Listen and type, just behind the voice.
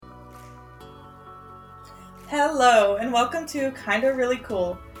Hello, and welcome to Kinda Really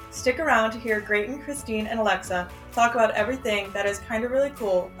Cool. Stick around to hear Grayton, Christine, and Alexa talk about everything that is kinda really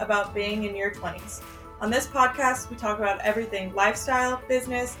cool about being in your 20s. On this podcast, we talk about everything lifestyle,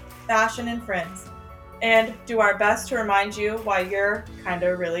 business, fashion, and friends, and do our best to remind you why you're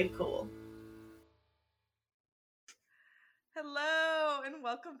kinda really cool. Hello, and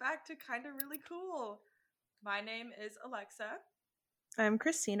welcome back to Kinda Really Cool. My name is Alexa. I'm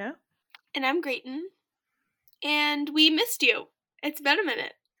Christina. And I'm Grayton. And we missed you. It's been a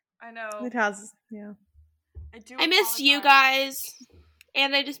minute. I know. It has, yeah. I missed you guys.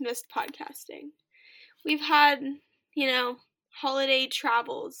 And I just missed podcasting. We've had, holiday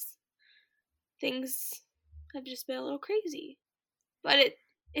travels. Things have just been a little crazy. But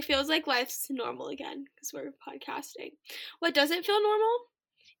it feels like life's normal again because we're podcasting. What doesn't feel normal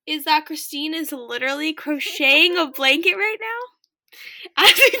is that Christine is literally crocheting a blanket right now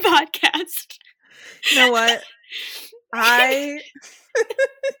as we podcast. You know what?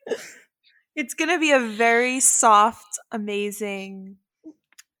 It's gonna be a very soft, amazing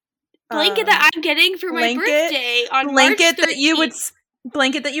blanket that I'm getting for my birthday on March 13th.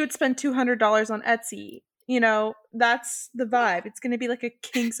 Blanket that you would spend $200 on Etsy. You know, that's the vibe. It's gonna be like a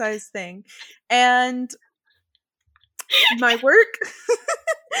king size thing. And my work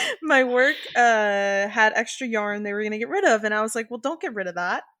had extra yarn they were gonna get rid of, and I was like, well, don't get rid of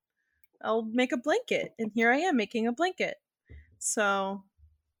that. I'll make a blanket. And here I am making a blanket. So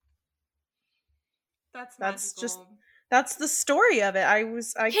that's the story of it.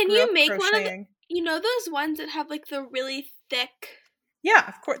 Can you make one of the, those ones that have like the really thick? Yeah,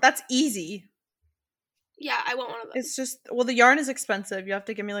 of course. That's easy. Yeah, I want one of those. It's just, well, the yarn is expensive. You have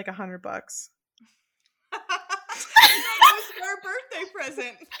to give me like $100. That was our birthday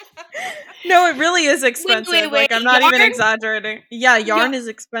present. No, it really is expensive. Wait. Like, I'm not even exaggerating. Yeah, yarn is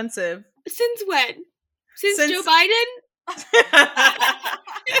expensive. Since when? Since Joe Biden?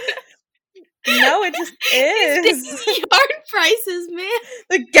 No, it just is. Yarn prices, man.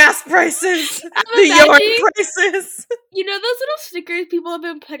 The gas prices. The yarn prices. You know those little stickers people have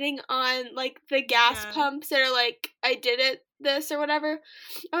been putting on, like, the gas pumps that are like, I did it, this or whatever?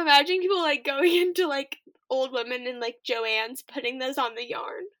 I'm imagining people, like, going into, like, old women and, like, Joann's putting those on the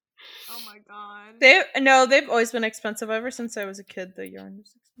yarn. Oh my god. They've always been expensive. Ever since I was a kid, the yarn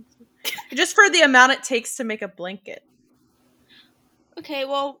was expensive. Just for the amount it takes to make a blanket. Okay,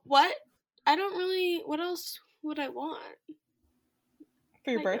 well, what else would I want? For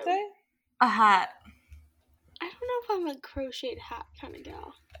your birthday? A hat. I don't know if I'm a crocheted hat kind of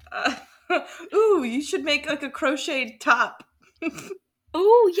gal. Ooh, you should make like a crocheted top.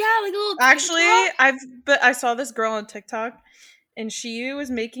 Oh yeah, like a little. Actually, I saw this girl on TikTok, and she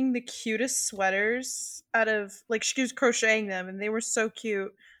was making the cutest sweaters out of, like, she was crocheting them, and they were so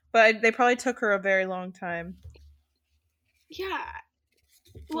cute. But they probably took her a very long time. Yeah.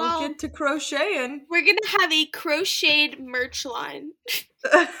 Well, get to crocheting. We're gonna have a crocheted merch line.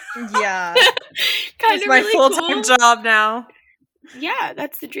 Yeah. It's my really full-time job now. Yeah,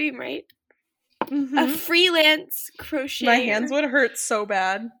 that's the dream, right? Mm-hmm. A freelance crochet. My hands would hurt so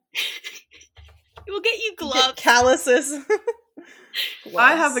bad. We'll get you gloves. Get calluses.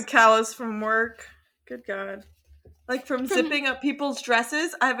 I have a callus from work. Good God. Like from zipping up people's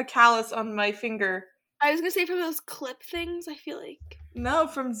dresses, I have a callus on my finger. I was gonna say from those clip things, I feel like. No,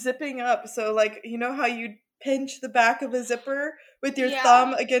 from zipping up. So, like, you know how you pinch the back of a zipper with your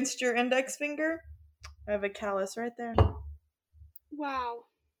thumb against your index finger? I have a callus right there. Wow.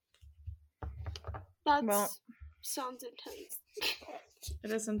 That sounds intense.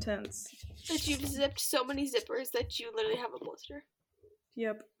 It is intense. That you've zipped so many zippers that you literally have a blister.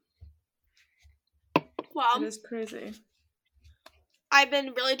 Yep. Wow. It is crazy. I've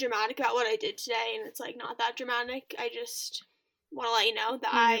been really dramatic about what I did today, and it's, like, not that dramatic. I just want to let you know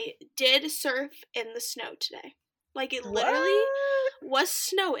that I did surf in the snow today. Like, it literally was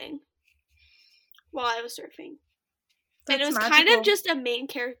snowing while I was surfing. And it was magical. Kind of just a main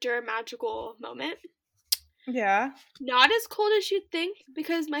character magical moment. Yeah. Not as cold as you'd think,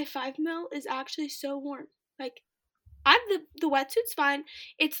 because my 5mm is actually so warm. Like, the wetsuit's fine.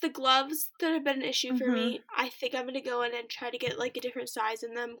 It's the gloves that have been an issue for me. I think I'm going to go in and try to get, like, a different size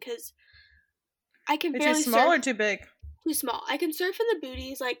in them, because I can barely surf. Too small or too big? Too small. I can surf in the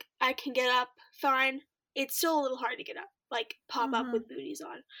booties. Like, I can get up fine. It's still a little hard to get up. Like, pop up with booties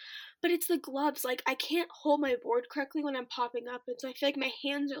on. But it's the gloves. Like, I can't hold my board correctly when I'm popping up. And so I feel like my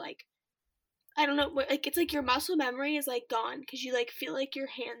hands are, like, I don't know. Like, it's like your muscle memory is, like, gone. Because you, like, feel like your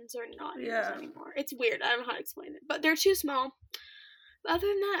hands are not yours anymore. It's weird. I don't know how to explain it. But they're too small. But other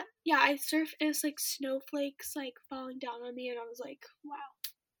than that, yeah, I surfed. It was, like, snowflakes, like, falling down on me. And I was like, wow.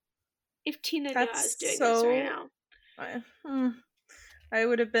 If Tina knew I was That's doing this so. right now. I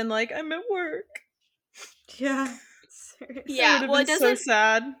would have been like, I'm at work. Yeah. Seriously. I Yeah, would have well, been so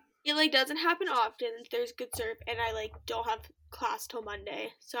sad. it like doesn't happen often. There's good surf, and I like don't have class till Monday,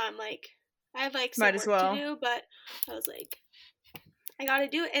 so I'm like, I have like some Might as work well. to do, but I was like, I gotta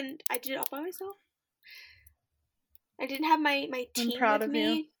do it, and I did it all by myself. I didn't have my team proud with of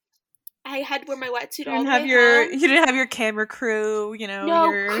me. you. I had to wear my wetsuit You all didn't the have way your home. you didn't have your camera crew, you know.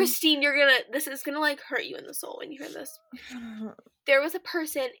 No, your... Christine, this is gonna like hurt you in the soul when you hear this. There was a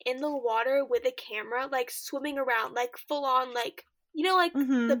person in the water with a camera, like swimming around, like full on, like you know, like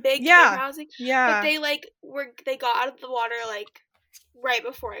the big camera housing. Yeah. But they got out of the water like right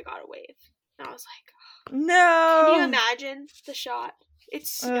before I got a wave, and I was like, no. Can you imagine the shot? It's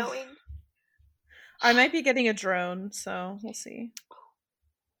snowing. I might be getting a drone, so we'll see.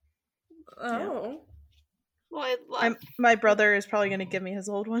 Oh. Well, my brother is probably going to give me his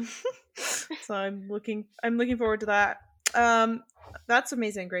old one, so I'm looking forward to that. That's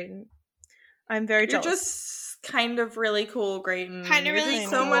amazing, Grayton. I'm very jealous. You're just kind of really cool, Grayton. Kind of really just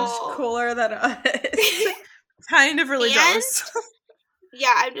so much cooler than us. Kind of really jealous.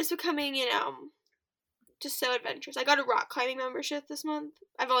 Yeah, I'm just becoming, just so adventurous. I got a rock climbing membership this month.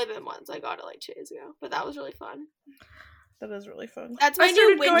 I've only been once. I got it like 2 days ago, but that was really fun. That is really fun. That's my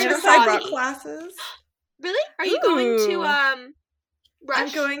new winter going to hobby. classes. Really? Are you going to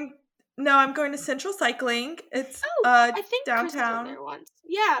Rush? I'm going to Central Cycling. It's I think downtown. Kristen's been there once.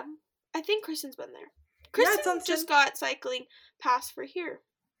 Yeah, I think Kristen's been there. Kristen just got cycling pass for here.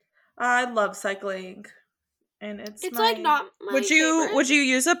 I love cycling, and it's like not my favorite. Would you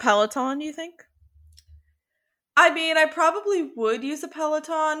use a Peloton, you think? I mean, I probably would use a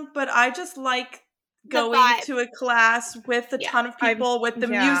Peloton, but I just like going to a class with a ton of people with the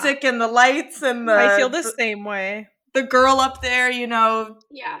music and the lights and the... I feel the same way. The girl up there,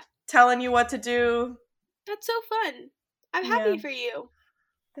 telling you what to do. That's so fun. I'm happy for you.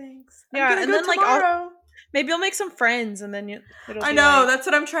 Thanks. Yeah, and then tomorrow. Maybe you'll make some friends, and then it'll I know, that's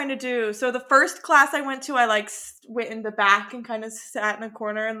what I'm trying to do. So the first class I went to, I went in the back and kind of sat in a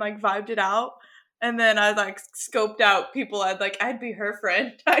corner and vibed it out. And then I scoped out people. I'd be her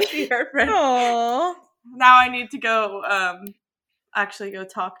friend. I'd be her friend. Aww. Now I need to go actually go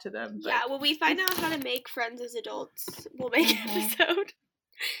talk to them. Yeah, when we find out how to make friends as adults, we'll make an episode.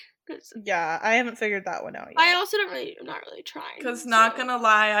 Yeah, I haven't figured that one out yet. I'm not really trying. Because not gonna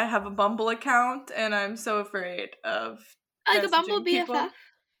lie, I have a Bumble account and I'm so afraid of like a Bumble people. BFF?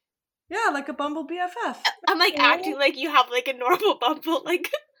 Yeah, like a Bumble BFF. I'm acting like you have a normal Bumble,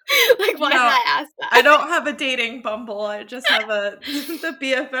 why did I ask that? I don't have a dating Bumble. I just have the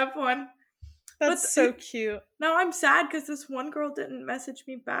BFF one. That's so cute. Now I'm sad because this one girl didn't message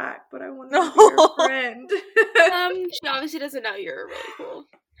me back, but I wanted to be her friend. She obviously doesn't know you're really cool.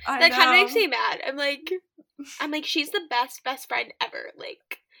 I that know. kind of makes me mad. I'm like, she's the best friend ever.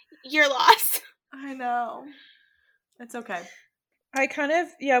 Your loss. I know. It's okay.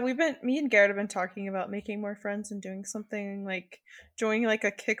 me and Garrett have been talking about making more friends and doing something joining a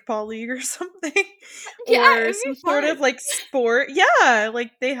kickball league or something. Yeah, or some sort of sport. Yeah,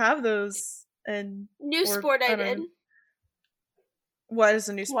 they have those. And new sport I did. What is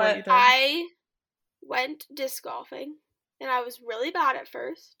a new sport you did? I went disc golfing, and I was really bad at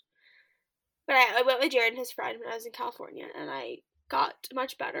first. But I went with Jared and his friend when I was in California, and I got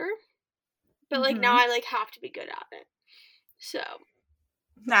much better. But now I have to be good at it. So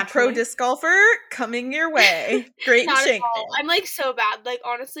naturally. Pro disc golfer coming your way. Great Not shaking. at all. I'm so bad.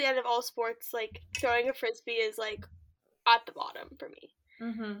 Honestly, out of all sports, throwing a frisbee is at the bottom for me.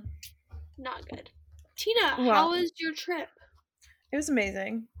 Mm-hmm. Not good. Tina, how was your trip? It was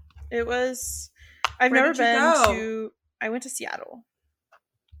amazing. It was... I went to Seattle.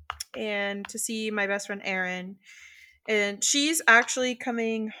 And to see my best friend Erin. And she's actually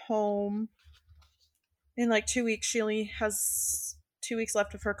coming home in 2 weeks. She only has 2 weeks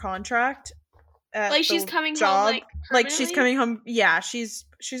left of her contract. She's coming home permanently? She's coming home. Yeah, she's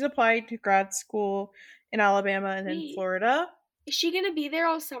applied to grad school in Alabama and in Florida. Is she gonna be there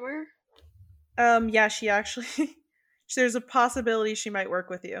all summer? Yeah, she actually... there's a possibility she might work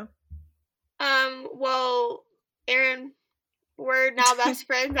with you. Well, Erin, we're now best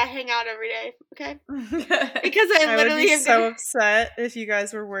friends. I hang out every day, okay? Because I literally would be so upset if you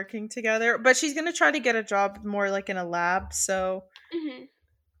guys were working together. But she's gonna try to get a job more in a lab, so... Mm-hmm.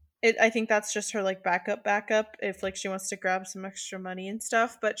 I think that's just her backup if she wants to grab some extra money and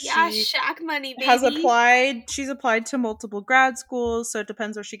stuff. But Shaq money, baby. She's applied to multiple grad schools, so it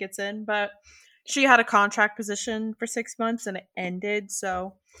depends where she gets in. But she had a contract position for 6 months and it ended,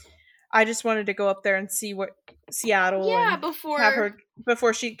 so I just wanted to go up there and see what Seattle. Yeah, and before have her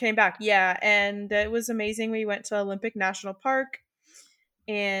before she came back. Yeah, and it was amazing. We went to Olympic National Park,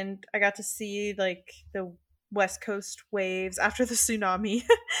 and I got to see like the West Coast waves after the tsunami.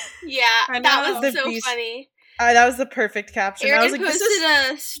 Yeah, I that know. was The so beach. funny. That was the perfect caption. I Aaron was like, posted "This is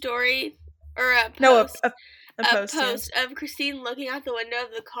a story or a no post, a post." Yeah. post of Christine looking out the window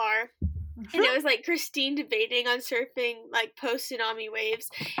of the car, and it was like Christine debating on surfing like post tsunami waves,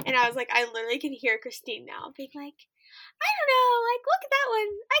 and I was like, I literally can hear Christine now being like, I don't know, like look at that one,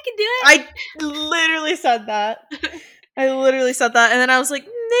 I can do it. I literally said that. And then I was like,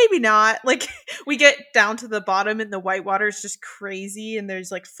 maybe not. Like, we get down to the bottom and the white water is just crazy and there's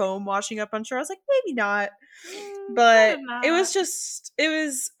like foam washing up on shore. I was like, maybe not. But it was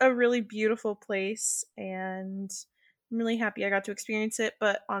a really beautiful place and I'm really happy I got to experience it.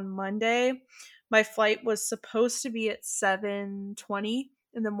 But on Monday, my flight was supposed to be at 7:20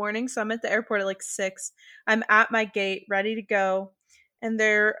 in the morning. So I'm at the airport at like 6. I'm at my gate ready to go. And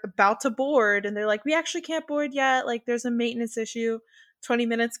they're about to board and they're like, we actually can't board yet, like there's a maintenance issue. 20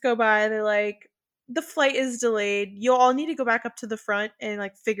 minutes go by, they're like, the flight is delayed, you'll all need to go back up to the front and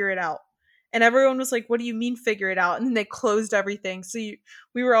like figure it out. And everyone was like, what do you mean figure it out? And then they closed everything, so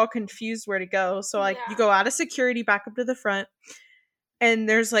we were all confused where to go. So like you go out of security back up to the front and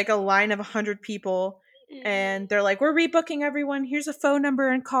there's like a line of 100 people and they're like, we're rebooking everyone, here's a phone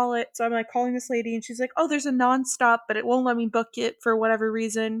number and call it. So I'm like calling this lady and she's like, oh, there's a nonstop but it won't let me book it for whatever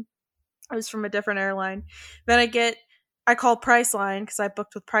reason. I was from a different airline. Then I call Priceline because I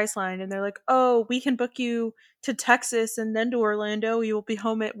booked with Priceline and they're like, oh, we can book you to Texas and then to Orlando, you will be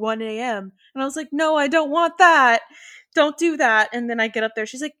home at 1 a.m. And I was like, no, I don't want that, don't do that. And then I get up there,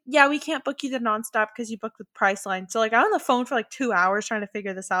 she's like, yeah, we can't book you the nonstop because you booked with Priceline. So like I'm on the phone for like 2 hours trying to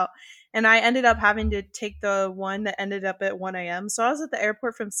figure this out, and I ended up having to take the one that ended up at 1 a.m. So I was at the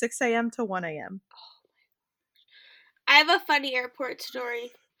airport from 6 a.m. to 1 a.m. I have a funny airport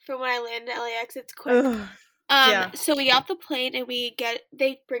story from when I landed at LAX. It's quick. Ugh. Yeah. So we got off the plane and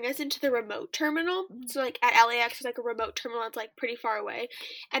they bring us into the remote terminal. So like at LAX, there's like a remote terminal that's like pretty far away,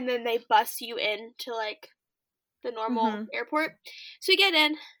 and then they bus you in to like the normal airport. So we get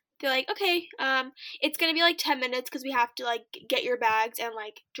in. They're like, okay, it's gonna be like 10 minutes because we have to like get your bags and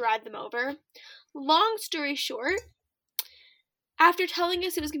like drive them over. Long story short, after telling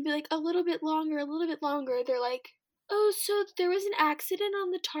us it was gonna be like a little bit longer, they're like, oh, so there was an accident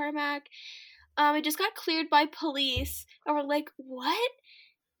on the tarmac. It just got cleared by police. And we're like, what?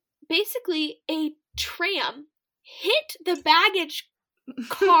 Basically, a tram hit the baggage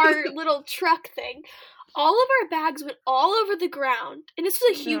car little truck thing. All of our bags went all over the ground. And this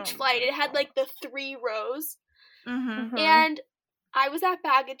was a huge flight. It had like the 3 rows. And I was at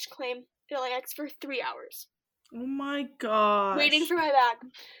baggage claim at LAX for 3 hours. Oh my gosh. Waiting for my bag.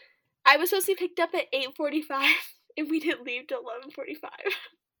 I was supposed to be picked up at 8:45 and we didn't leave till 11:45.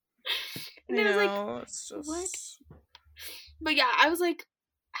 And I was like, what? But yeah, I was like,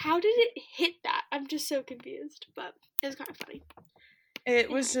 how did it hit that? I'm just so confused, but it was kind of funny.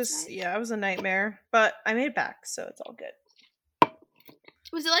 It was just, it was a nightmare, but I made it back, so it's all good.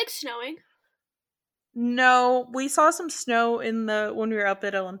 Was it like snowing? No, we saw some snow when we were up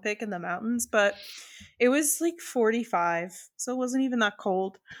at Olympic in the mountains, but it was like 45, so it wasn't even that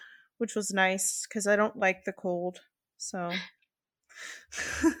cold, which was nice because I don't like the cold, so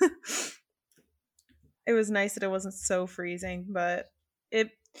it was nice that it wasn't so freezing, but it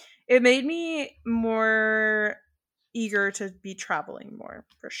made me more eager to be traveling more,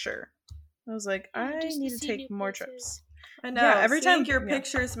 for sure. I was like, I need to take more trips. I know. Yeah, every time your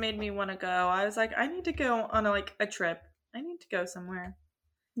pictures made me want to go. I was like, I need to go on a trip. I need to go somewhere.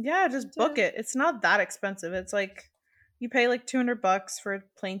 Yeah, just book it. It's not that expensive. It's like you pay like $200 for a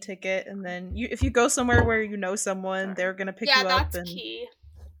plane ticket, and then if you go somewhere where you know someone, they're gonna pick you up. Yeah, that's key.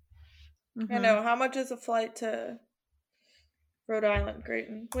 I know. How much is a flight to Rhode Island,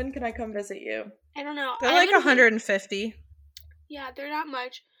 Creighton? When can I come visit you? I don't know. They're like 150. Yeah, they're not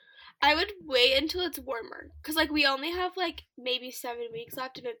much. I would wait until it's warmer, because like we only have like maybe 7 weeks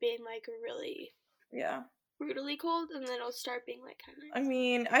left of it being like really brutally cold, and then it'll start being like kind of nice. I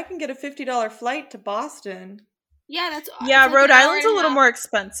mean, I can get a $50 flight to Boston. Yeah, that's like Rhode Island's a little more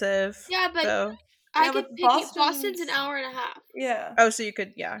expensive. Yeah, but so. I could Boston's an hour and a half. Yeah. Oh, so you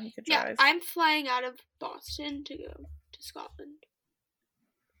could drive. Yeah, I'm flying out of Boston to go to Scotland.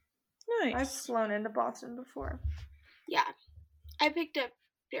 Nice. I've flown into Boston before. Yeah, I picked up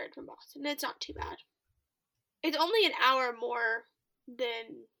Jared from Boston. It's not too bad. It's only an hour more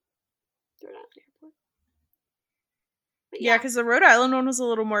than Rhode Island Airport. Yeah, because the Rhode Island one was a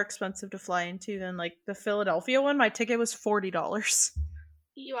little more expensive to fly into than like the Philadelphia one. My ticket was $40.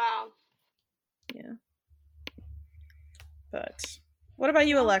 Wow. Yeah. But What about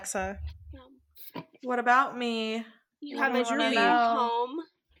you, Alexa? What about me? You What have do a you wanna dream know? home.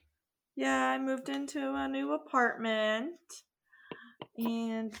 Yeah, I moved into a new apartment.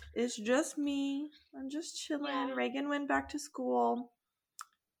 And it's just me. I'm just chilling. Yeah. Reagan went back to school.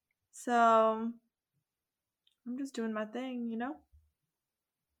 So I'm just doing my thing, you know?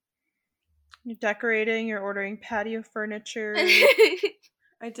 You're decorating, you're ordering patio furniture.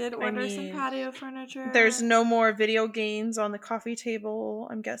 I did order some mean, patio furniture. There's no more video games on the coffee table,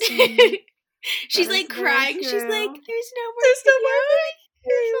 I'm guessing. She's That is like very crying. She's true. like, there's no more There's no video more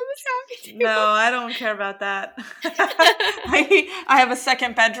games on the coffee table. No, I don't care about that. I have a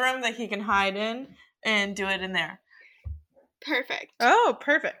second bedroom that he can hide in and do it in there. Perfect. Oh,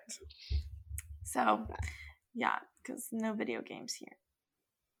 perfect. So, yeah, because no video games here.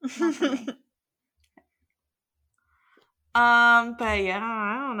 Not for me. But yeah,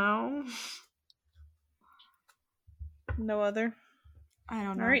 I don't know. No other. I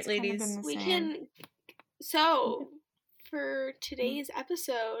don't know. All right, It's kind of ladies. been the We same. can. So, for today's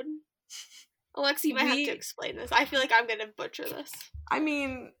episode, Alexa, you might have to explain this. I feel like I'm gonna butcher this. I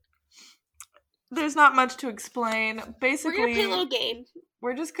mean, there's not much to explain. Basically, We're gonna play a little game.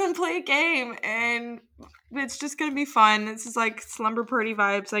 We're just gonna play a game, and it's just gonna be fun. This is like slumber party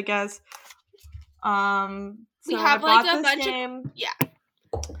vibes, I guess. We So have I like bought a this bunch game. of. Yeah.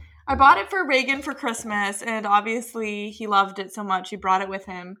 I bought it for Reagan for Christmas, and obviously he loved it so much he brought it with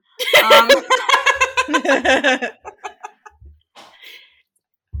him.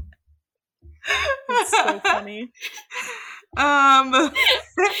 It's so funny.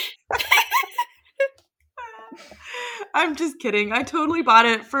 I'm just kidding. I totally bought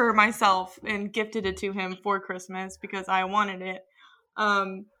it for myself and gifted it to him for Christmas because I wanted it.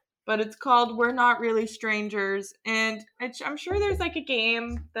 But it's called We're Not Really Strangers, and I'm sure there's like a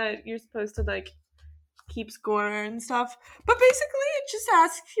game that you're supposed to like keep score and stuff. But basically, it just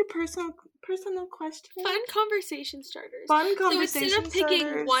asks you personal questions. Fun conversation starters. Fun So conversation instead of picking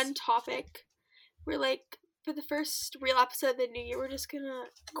starters. one topic, we're like, for the first real episode of the new year, we're just gonna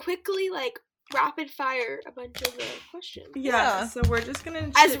quickly like rapid fire a bunch of questions. Yeah, so we're just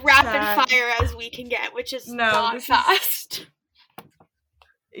gonna as rapid chit-chat. fire as we can get, which is No, not this is- fast.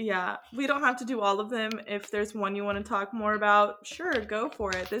 Yeah, we don't have to do all of them. If there's one you want to talk more about, sure, go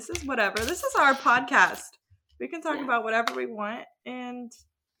for it. This is whatever. This is our podcast. We can talk about whatever we want, and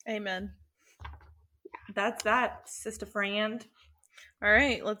Amen. that's that, sister friend. All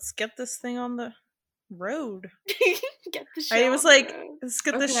right, let's get this thing on the road. Get the show. I was on the like, road. let's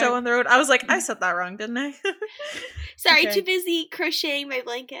get this Okay. show on the road. I was like, I said that wrong, didn't I? Sorry, Okay. too busy crocheting my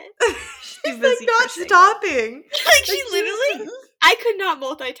blanket. She's busy like not crocheting. stopping. Like she literally, I could not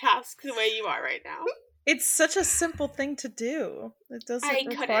multitask the way you are right now. It's such a simple thing to do. It I doesn't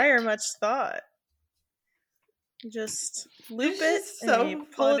couldn't. require much thought. You just loop This it is and so you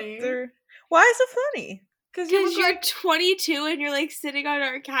pull funny. it through. Why is it funny? Because Because you're 22 and you're like sitting on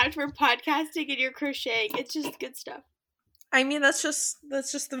our couch for podcasting and you're crocheting. It's just good stuff. I mean, that's just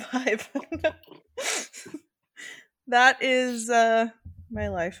the vibe. That is my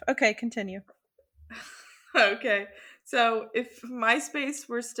life. Okay, continue. Okay. So if MySpace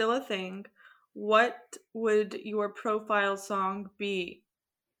were still a thing, what would your profile song be?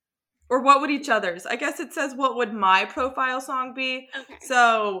 Or what would each other's? I guess it says what would my profile song be. Okay.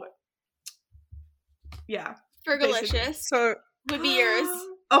 So yeah. Fergalicious So would be yours.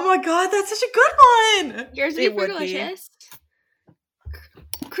 Oh my god, that's such a good one. Yours It would would be be. Fergalicious.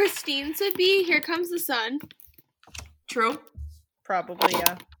 Christine's would be Here Comes the Sun. True. probably,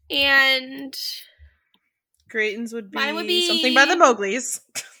 yeah. And Grayton's would be, Mine would be- something by the Mowgli's.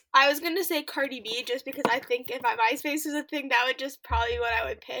 I was going to say Cardi B just because I think if my MySpace was a thing, that would just probably what I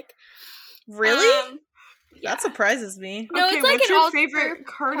would pick. Really? Yeah. That surprises me. No, Okay, it's like what's an your alter favorite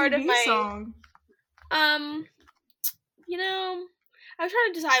part Cardi of B my- song? You know, I was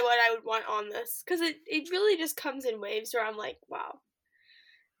trying to decide what I would want on this because it really just comes in waves where I'm like, wow.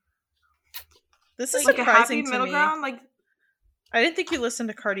 This is Like a happy surprising to middle me. ground? Like I didn't think you listened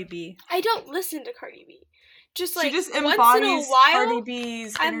to Cardi B. I don't listen to Cardi B. Just like she just once embodies in a while, Cardi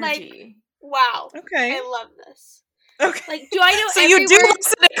B's I'm like, energy. wow, Okay. I love this. Okay. Like, do I know So every you do word?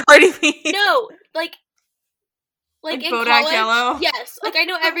 listen to Cardi B? No, like Like in Bodak college, Yellow? yes, like I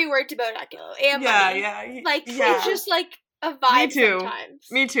know every word to Bodak Yellow and Yeah, Money. yeah. Like yeah. it's just like a vibe Me too. sometimes.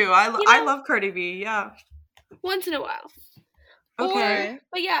 Me too. I You I know? love Cardi B, yeah. Once in a while. Okay.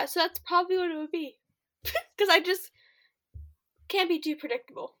 But yeah, so that's probably what it would be. Because I just can't be too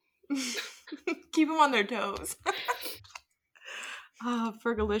predictable. Keep them on their toes. Oh,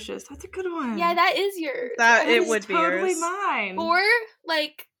 Fergalicious. That's a good one. Yeah, that is yours. That I it was would be totally yours. mine. Or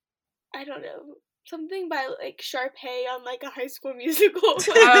like, I don't know, something by like Sharpay on like a High School Musical.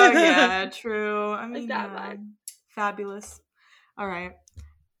 Oh yeah, true. I mean, that vibe. Fabulous. All right.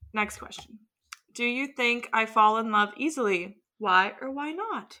 Next question. Do you think I fall in love easily? Why or why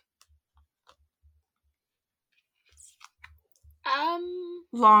not?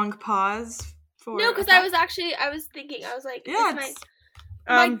 Long pause for No, because I was thinking, I was like, yeah,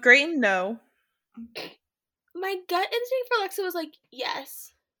 great and no. My gut instinct for Alexa was like,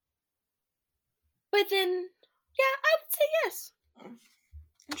 yes. But then, yeah, I would say yes.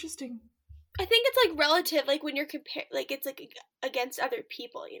 Interesting. I think it's like relative, like when you're like it's like against other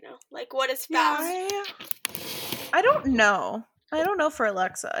people, you know, like what is fast. Yeah, I don't know. I don't know for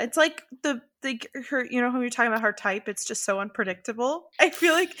Alexa. It's like her, you know, when you're talking about her type, it's just so unpredictable. I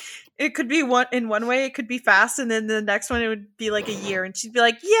feel like it could be in one way, it could be fast, and then the next one it would be like a year, and she'd be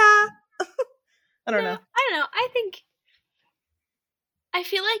like, yeah. I don't know. I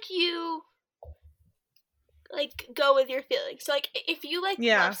feel like you like go with your feelings. So like if you like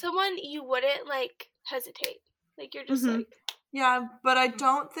love someone, you wouldn't like hesitate. Like you're just like. Yeah, but I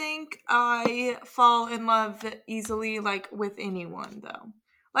don't think I fall in love easily, like, with anyone, though.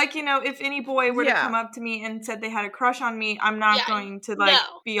 Like, you know, if any boy were to come up to me and said they had a crush on me, I'm not going to, like,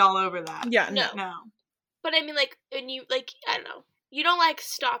 be all over that. Yeah, no. But I mean, like, when you, like, I don't know. You don't, like,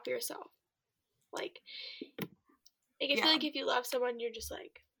 stop yourself. Like I feel like if you love someone, you're just,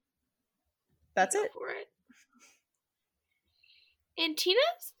 like... That's it. For it. And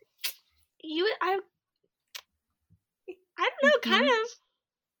Tina's... I don't know, kind of.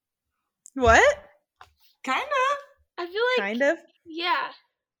 What? Kind of. I feel like... Kind of? Yeah.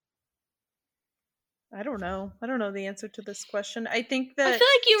 I don't know. I don't know the answer to this question. I think that... I feel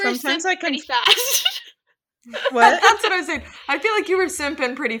like you were simping pretty fast. What? That's what I was saying. I feel like you were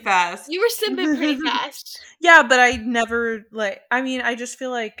simping pretty fast. You were simping pretty fast. Yeah, but I never, like... I mean, I just feel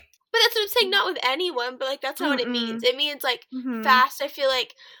like... But that's what I'm saying, not with anyone, but, like, that's not what it means. It means, like, fast, I feel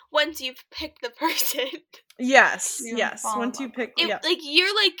like, once you've picked the person. Yes. Once you pick... Like,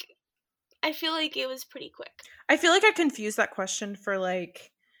 you're, like... I feel like it was pretty quick. I feel like I confused that question for,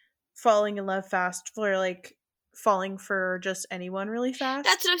 like, falling in love fast for, like, falling for just anyone really fast.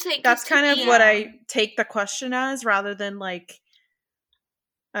 That's what I'm saying. That's kind of what I take the question as, rather than, like...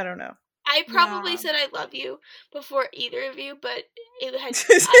 I don't know. I probably said I love you before either of you, but I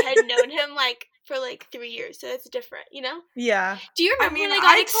had known him like for like 3 years, so it's different, you know? Yeah. Do you remember when I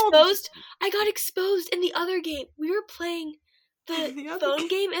got exposed? I got exposed in the other game. We were playing the phone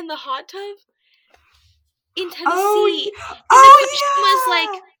game in the hot tub in Tennessee.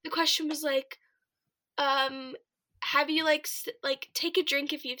 The question was like, have you like take a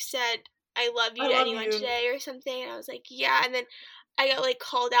drink if you've said I love you to anyone today or something? And I was like, yeah, and then I got, like,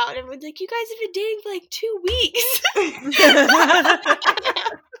 called out, and everyone's like, you guys have been dating for, like, 2 weeks.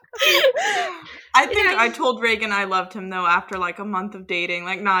 I think I told Reagan I loved him, though, after, like, a month of dating.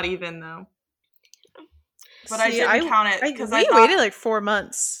 Like, not even, though. But I didn't count it, because I waited, like, 4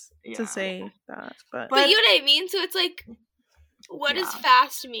 months to say that. But you know what I mean? So it's, like, what does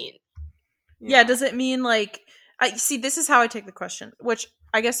fast mean? Yeah, does it mean, like... see, this is how I take the question, which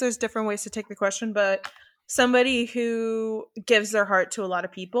I guess there's different ways to take the question, but... Somebody who gives their heart to a lot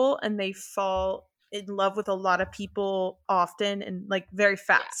of people and they fall in love with a lot of people often and like very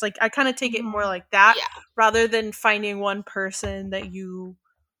fast. Like I kind of take it more like that rather than finding one person that you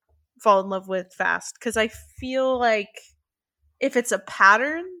fall in love with fast. Because I feel like if it's a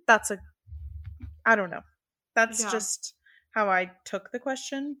pattern, I don't know. That's just how I took the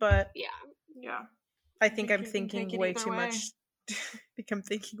question. But I think I'm thinking way too much. I think I'm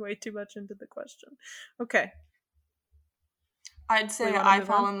thinking way too much into the question. Okay. I'd say I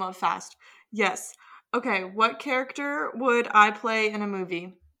fall in love fast. Yes. Okay, what character would I play in a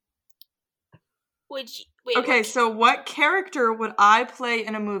movie? So what character would I play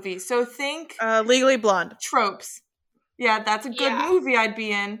in a movie? So think... Legally Blonde. Tropes. Yeah, that's a good movie I'd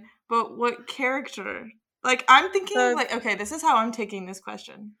be in, but what character? Like, I'm thinking, okay, this is how I'm taking this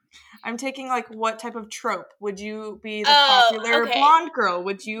question. I'm taking, like, what type of trope? Would you be the popular blonde girl?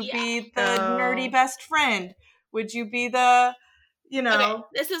 Would you be the nerdy best friend? Would you be the, you know... Okay,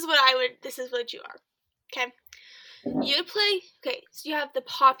 this is what you are. Okay? You would play... Okay, so you have the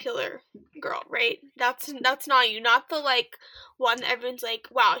popular girl, right? That's not you. Not the, like, one that everyone's like,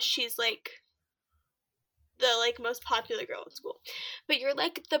 wow, she's, like, the, like, most popular girl in school. But you're,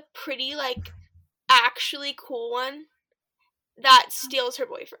 like, the pretty, like... actually cool one that steals her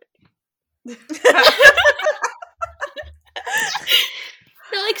boyfriend.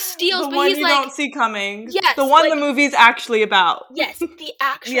 That like steals, the but one he's you like, don't see coming. yes, the one like, the movie's actually about. yes, the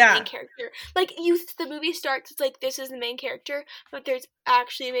actual Yeah. main character. Like, the movie starts, it's like, this is the main character, but there's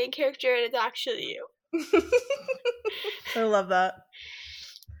actually a main character, and it's actually you. I love that.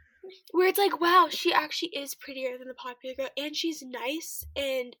 Where it's like, wow, she actually is prettier than the popular girl, and she's nice,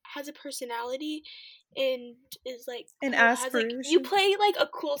 and has a personality, and is, like, An cool, has, like, aspiration. you play, like, a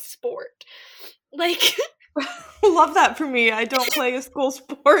cool sport. Like, Love that for me. I don't play a school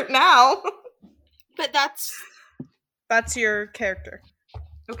sport now. but that's your character.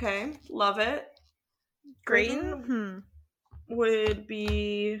 Okay, love it. Grayton? Would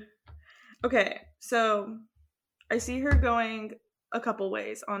be... Okay, so I see her going a couple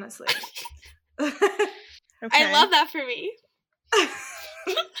ways, honestly. Okay. I love that for me.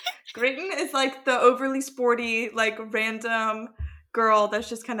 Grayton is like the overly sporty, like random girl that's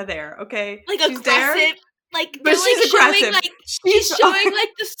just kind of there, okay? Like, she's aggressive. there, Like, but they're, she's like, aggressive. showing, like, she's showing, like,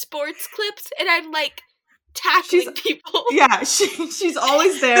 the sports clips, and I'm, like, tackling people. Yeah, she's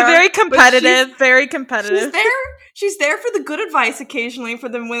always there. They're very but competitive. Very competitive. She's there for the good advice occasionally for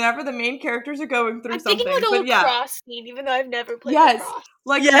them whenever the main characters are going through I'm something. thinking, like, a but lacrosse scene, even though I've never played Yes. lacrosse.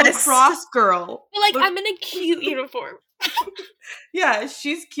 Like Yes. lacrosse girl. But, like, I'm in a cute uniform. Yeah,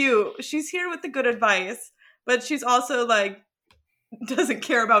 she's cute. She's here with the good advice, but she's also like doesn't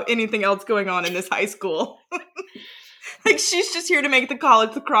care about anything else going on in this high school. Like she's just here to make the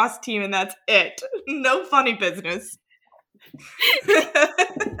college lacrosse team and that's it. No funny business.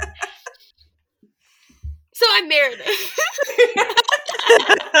 So I'm Meredith.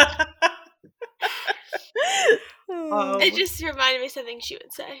 It just reminded me of something she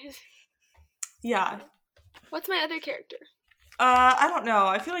would say. Yeah. What's my other character? I don't know.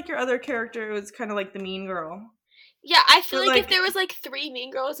 I feel like your other character was kind of like the mean girl. Yeah, I feel But, like if like- there was, like, 3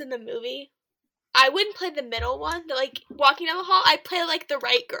 mean girls in the movie, I wouldn't play the middle one, the, like, walking down the hall. I'd play, like, the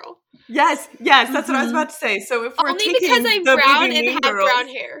right girl. Yes, that's what I was Mhm. about to say. So if we're Only taking because I'm the brown movie and Mean have Girls, brown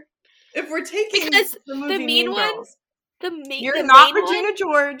hair. if we're taking Because the movie the mean one, Girls, The main you're the not main Regina one,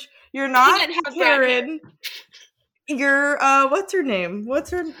 George. You're not didn't have brown hair. Karen. You're what's her name?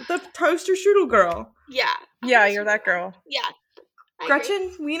 The toaster strudel girl? Yeah. Yeah, you're that girl. Yeah. I agree.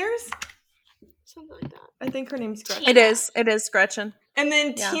 Gretchen Wieners? Something like that. I think her name's Gretchen. It is. It is Gretchen. And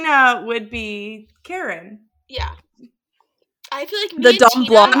then Yeah. Tina would be Karen. Yeah. I feel like me The and dumb Tina,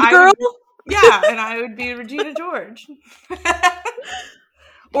 blonde I girl? would- Yeah, and I would be Regina George.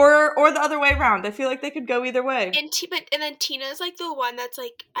 Or the other way around. I feel like they could go either way. and then Tina's like the one that's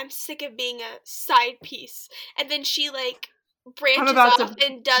like, I'm sick of being a side piece, and then she like branches about off to-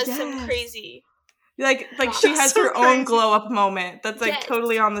 and does some Yes. crazy. Like she That's has so her crazy. own glow up moment that's like Yes.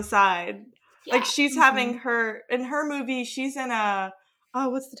 totally on the side. Yeah. Like she's having her in her movie, she's in a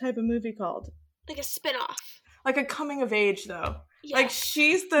what's the type of movie called? like a spin-off. Like a coming of age though. Yeah. Like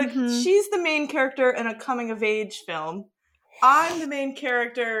she's the Mhm. she's the main character in a coming of age film. I'm the main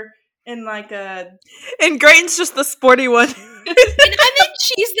character in like a And Grayton's just the sporty one. and I think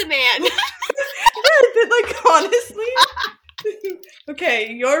she's the man. but like honestly.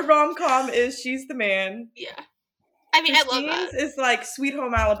 Okay, your rom-com is She's the Man. Yeah. I mean, I love Christine's that. is like Sweet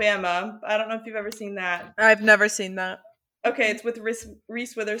Home Alabama. I don't know if you've ever seen that. I've never seen that. Okay, it's with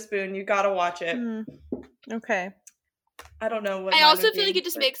Reese Witherspoon. You gotta watch it. Hmm. Okay. I don't know what. I mine also would feel be, like it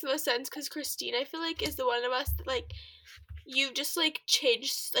just but- makes the most sense because Christine, I feel like, is the one of us that like you've just like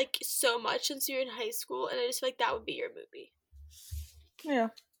changed like so much since you were in high school, and I just feel like that would be your movie. Yeah.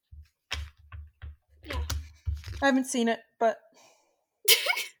 Yeah. I haven't seen it, but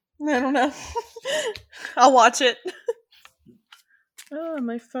I don't know. I'll watch it. Oh,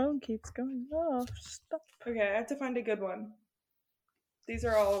 my phone keeps going off. Stop. Okay, I have to find a good one. These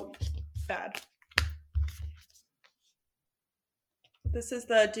are all bad. This is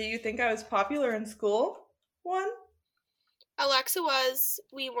the "Do you think I was popular in school?" one. Alexa was,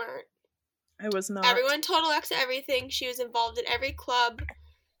 we weren't. I was not. Everyone told Alexa everything. She was involved in every club,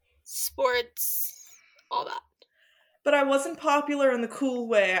 sports, all that. But I wasn't popular in the cool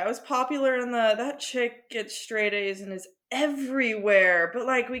way. I was popular in the that chick gets straight A's and is everywhere. But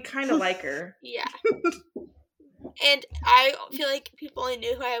like we kind of like her. Yeah. And I feel like people only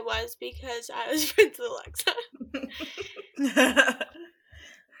knew who I was because I was friends with Alexa.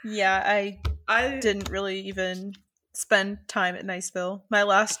 Yeah, I I didn't really even spend time at Niceville. My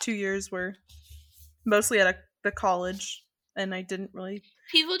last 2 years were mostly at the college, and I didn't really.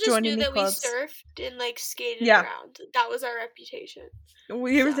 People just Join knew any that clubs. we surfed and like skated Yeah. around. That was our reputation.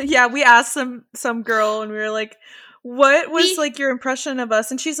 We were, So- yeah, we asked some girl, and we were like, "What was We- like your impression of us?"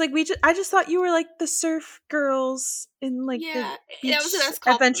 And she's like, I just thought you were like the surf girls in like Yeah, the that was the beach best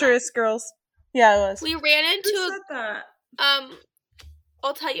compliment. adventurous girls. Yeah, it was. We ran Who into said that? a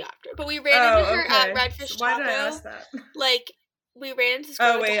I'll tell you after. But we ran into her at okay. Redfish Why Taco. did I ask that? Like, we ran into this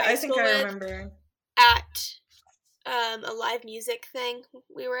girl Oh, wait, I I think I remember. at a live music thing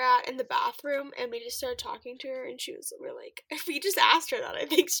we were at in the bathroom, and we just started talking to her, and we're like, we just asked her that, I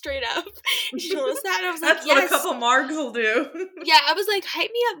think, straight up. And she told us that, and I was like, That's yes. what a couple margs will do. Yeah, I was like,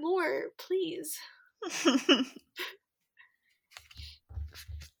 hype me up more, please.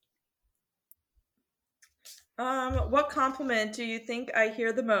 What compliment do you think I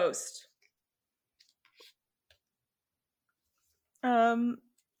hear the most?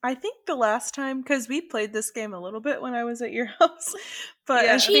 I think the last time, because we played this game a little bit when I was at your house, but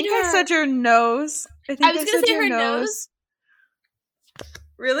Yeah. I think I said your nose. I think I was gonna say her nose.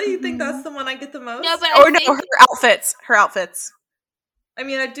 Really? You think that's the one I get the most? No, but her outfits. Her outfits. I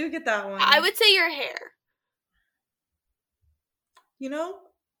mean, I do get that one. I would say your hair. You know,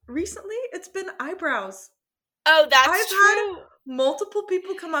 recently it's been eyebrows. Oh, that's I've true. had multiple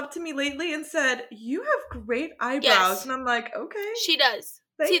people come up to me lately and said, "You have great eyebrows," Yes. and I'm like, "Okay, She does.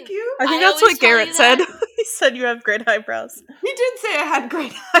 thank you." I think I that's always what tell Garrett you said. that. He said you have great eyebrows. He did say I had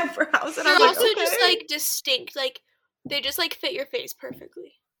great eyebrows, and They're I'm like, also okay. just like distinct. Like, they just like fit your face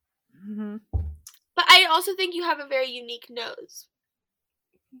perfectly. Mm-hmm. But I also think you have a very unique nose.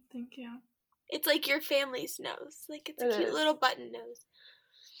 Thank you. It's like your family's nose. Like, it's a It cute is. little button nose.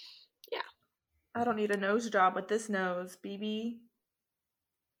 Yeah. I don't need a nose job with this nose, BB.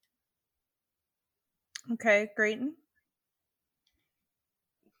 Okay, Grayton.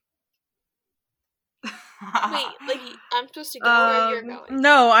 Wait, like, I'm supposed to go or you're going?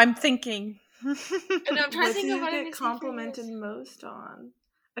 No, I'm thinking. And I'm trying to What think do of you what it get makes me complimented curious. most on?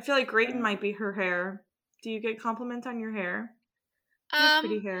 I feel like Grayton might be her hair. Do you get compliment on your hair? You have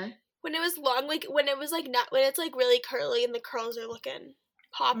pretty hair. When it was long, like, when it was, like, not, when it's, like, really curly and the curls are looking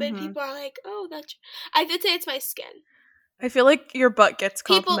poppin', people are like, oh, that's, I did say it's my skin. I feel like your butt gets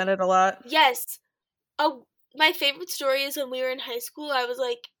People- complimented a lot. Yes. Oh, my favorite story is when we were in high school, I was,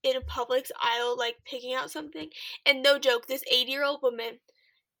 like, in a Publix aisle, like, picking out something, and no joke, this 80-year-old woman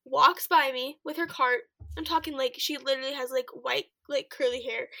walks by me with her cart. I'm talking, like, she literally has, like, white, like, curly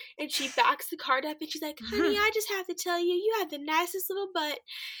hair, and she backs the cart up, and she's like, honey, I just have to tell you, you have the nicest little butt.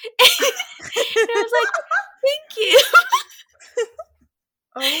 And I was like, thank you.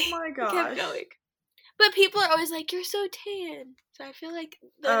 Oh my gosh. I kept going. But people are always like, you're so tan. So I feel like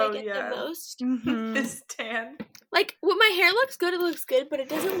that I get the most. Mm-hmm. This tan. Like, when my hair looks good, it looks good, but it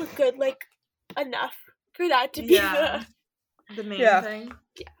doesn't look good, like, enough for that to be the main thing.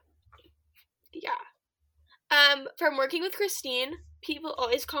 Yeah. From working with Christine, people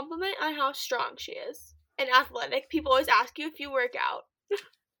always compliment on how strong she is. And athletic. People always ask you if you work out.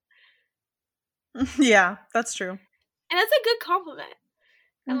 Yeah, that's true. And that's a good compliment.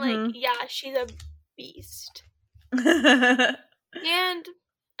 I'm like, yeah, she's a beast. And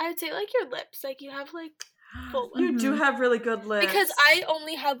I would say, like, your lips. Like, you have, like, full lips. You do have really good lips. Because I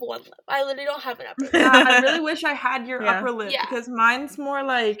only have one lip. I literally don't have an upper lip. Yeah, I really wish I had your Yeah. upper lip Yeah. because mine's more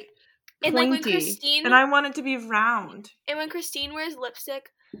like And, pointy, like, when Christine... and I want it to be round. And when Christine wears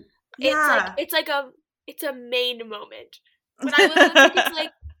lipstick, Yeah. it's a main moment. When I was like, it's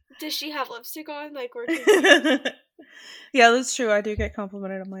like, does she have lipstick on? Like, we're Yeah, that's true. I do get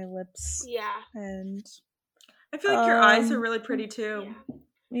complimented on my lips. yeah. And I feel like your eyes are really pretty too.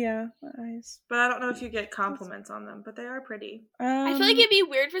 yeah, my eyes. But I don't know if you get compliments on them, but they are pretty. I feel like it'd be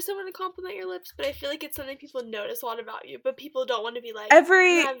weird for someone to compliment your lips, but I feel like it's something people notice a lot about you, but people don't want to be like,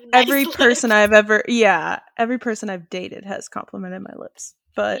 every "You have nice person lips." every person I've dated has complimented my lips.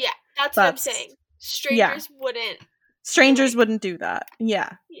 But Yeah, that's what I'm saying. Strangers wouldn't. Strangers wouldn't do that.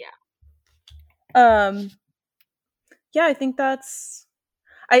 Yeah. Yeah. Yeah, I think that's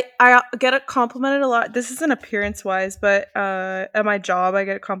I get it complimented a lot. This isn't appearance wise, but at my job I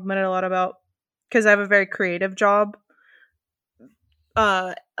get complimented a lot about because I have a very creative job.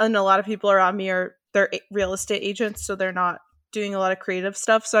 And a lot of people around me they're real estate agents, so they're not doing a lot of creative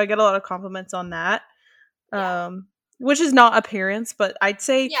stuff. So I get a lot of compliments on that. Yeah. Which is not appearance, but I'd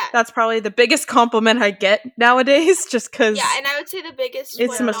say Yeah. that's probably the biggest compliment I get nowadays, just because Yeah, and I would say the biggest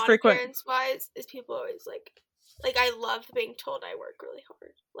it's the most frequent. appearance wise is people always like I love being told I work really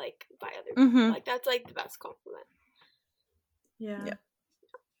hard, like, by other people. Mhm. Like, that's like the best compliment. Yeah. Yeah.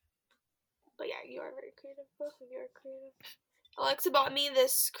 But yeah, you are very creative. Both of you are creative. Alexa bought me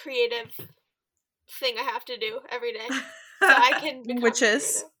this creative thing I have to do every day, so I can become Which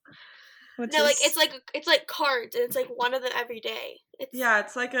is? creative. No, like it's like cards, and it's like one of them every day. It's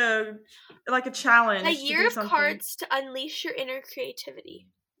It's like a challenge. a to year do of something. cards to unleash your inner creativity.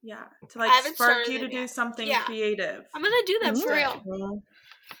 Yeah, to I like haven't spark started you to them do yet. something Yeah. creative. I'm gonna do them for real. Cool.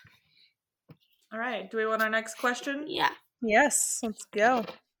 All right. Do we want our next question? Yeah. Yes, let's go.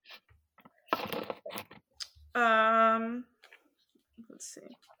 Let's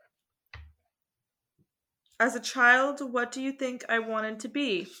see. As a child, what do you think I wanted to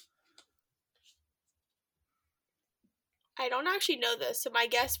be? I don't actually know this, so my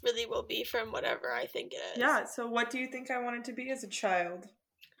guess really will be from whatever I think it is. Yeah, so what do you think I wanted to be as a child?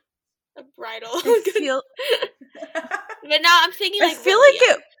 A bridal. I feel But now I'm thinking like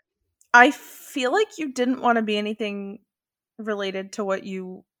I feel like you didn't want to be anything related to what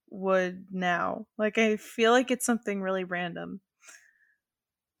you would now. Like, I feel like it's something really random.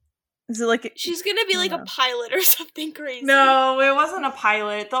 Is it like she's gonna be like a pilot or something crazy? No, it wasn't a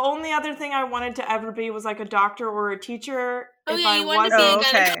pilot. The only other thing I wanted to ever be was like a doctor or a teacher. Oh yeah, you wanted to be a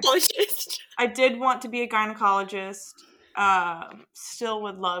gynecologist. I did want to be a gynecologist. Still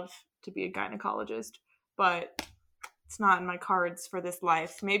would love to be a gynecologist, but it's not in my cards for this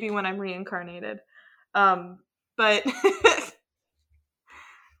life. Maybe when I'm reincarnated. But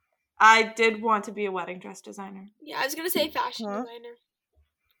I did want to be a wedding dress designer. Yeah, I was gonna say fashion designer.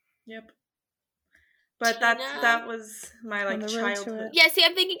 Yep. But that was my like childhood. Yeah, see,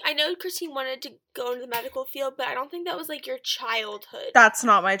 I'm thinking I know Christine wanted to go into the medical field, but I don't think that was like your childhood. That's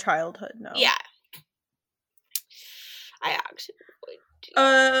not my childhood, no. Yeah. I actually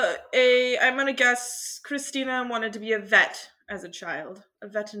I'm gonna guess Christina wanted to be a vet as a child. A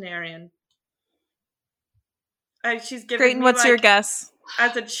veterinarian. She's giving Great, and what's your guess?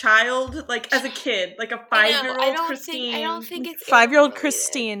 As a child, like as a kid, like a 5-year-old Christine. I don't think it's 5-year-old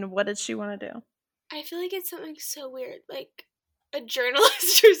Christine. What did she want to do? I feel like it's something so weird, like a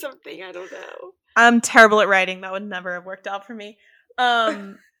journalist or something. I don't know. I'm terrible at writing. That would never have worked out for me.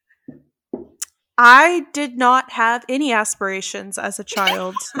 I did not have any aspirations as a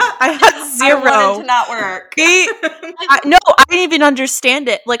child. I had 0. I wanted to not work. No, I didn't even understand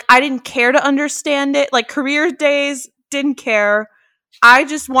it. Like, I didn't care to understand it. Like, career days, didn't care. I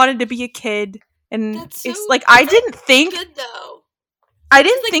just wanted to be a kid. And it's like, I didn't think... Good, though. I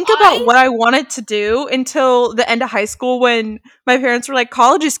didn't think about what I wanted to do until the end of high school when my parents were like,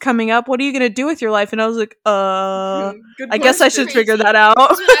 college is coming up. What are you going to do with your life? And I was like, I guess I should figure that out.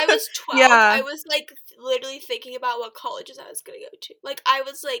 So when I was 12, yeah. I was like literally thinking about what colleges I was going to go to. Like, I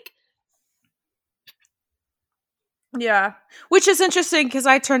was like... Yeah. Which is interesting because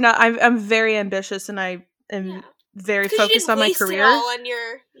I turned out, I'm very ambitious and I am very focused on my career. It all in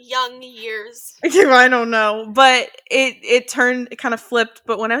your young years. I don't know, but it kind of flipped.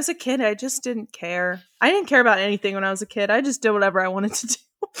 But when I was a kid, I just didn't care. I didn't care about anything when I was a kid. I just did whatever I wanted to do.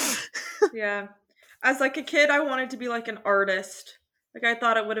 Yeah, as like a kid, I wanted to be like an artist. Like I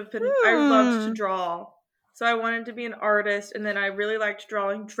thought it would have been. I loved to draw, so I wanted to be an artist. And then I really liked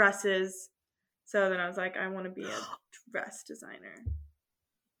drawing dresses. So then I was like, I want to be a dress designer.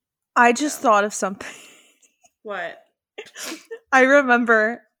 I just thought of something. What? I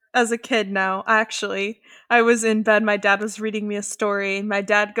remember as a kid now, actually, I was in bed. My dad was reading me a story. My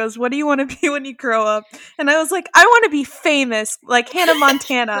dad goes, "What do you want to be when you grow up?" And I was like, "I want to be famous, like Hannah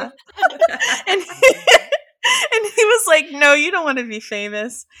Montana." and he was like, "No, you don't want to be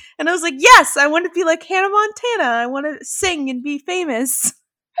famous." And I was like, "Yes, I want to be like Hannah Montana. I want to sing and be famous."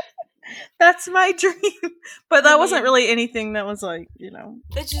 That's my dream. But that wasn't really anything that was like,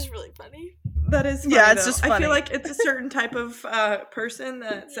 That's just really funny. That is funny, yeah, it's just funny. I feel like it's a certain type of person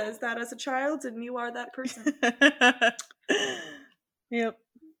that says that as a child, and you are that person. Yep.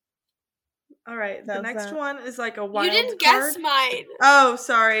 All right, the next one is like a wild card. You didn't guess mine. Oh,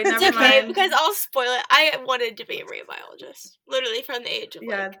 sorry, never mind. Because I'll spoil it. I wanted to be a marine biologist, literally from the age of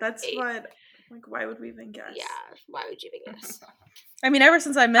that's 8. Like, why would we even guess? Yeah, why would you even guess? I mean, ever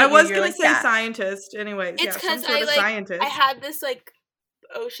since I met you, I was gonna say scientist. Anyways, it's because I had this like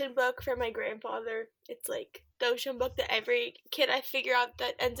ocean book from my grandfather. It's like the ocean book that every kid I figure out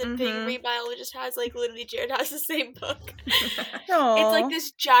that ends up being a marine biologist has. Like literally, Jared has the same book. It's like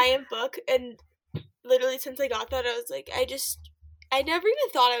this giant book, and literally since I got that, I was like, I never even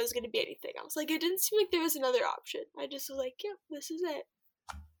thought I was gonna be anything else. Like it didn't seem like there was another option. I just was like, yeah, this is it.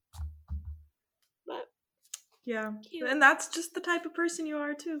 But yeah, and that's just the type of person you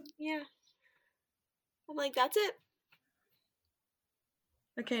are too. Yeah, I'm like, that's it.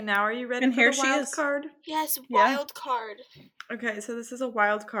 Okay, now are you ready for the wild card? Yes, wild card. Okay, so this is a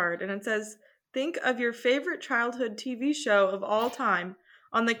wild card, and it says, think of your favorite childhood TV show of all time.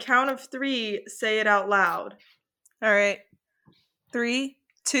 On the count of 3, say it out loud. All right. 3,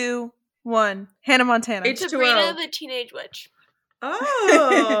 2, 1. Hannah Montana. H2O. Sabrina the Teenage Witch.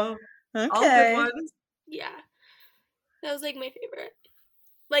 Oh. Okay. All good ones. Yeah. That was like my favorite.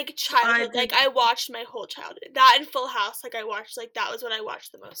 Like childhood. I watched my whole childhood. That and Full House, like I watched, like that was what I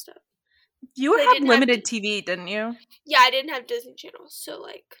watched the most of. You They had didn't have limited TV, didn't you? Yeah, I didn't have Disney Channel, so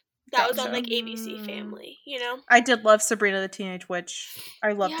like that was on Gotcha. like ABC Family, you know? I did love Sabrina the Teenage Witch.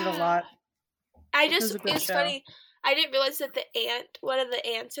 I loved it a Yeah. lot. I was just a good it's show. funny. I didn't realize that one of the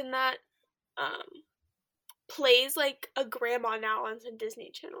aunts in that, plays like a grandma now on some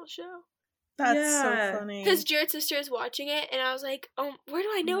Disney Channel show. That's Yeah. so funny. Because Jared's sister is watching it, and I was like, "Oh, where do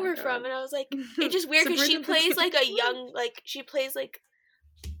I know my her from?" God. And I was like, "It's just weird because she Sabrina the plays like a Teenage young, like she plays like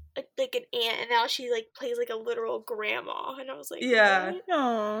an aunt, and now she like plays like a literal grandma." And I was like, Yeah. what?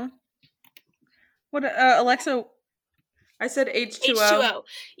 Aw. What, Alexa? I said H2O. H2O.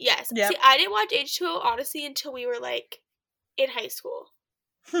 Yes. Yep. See, I didn't watch H2O honestly until we were like in high school,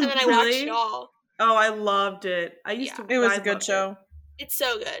 and then I watched Really? it all. Oh, I loved it. I used Yeah. to. It was I a good loved show. It's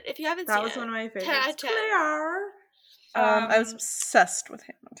so good. If you haven't That seen was it, one of my 10 out favorites. of 10. Claire. I was obsessed with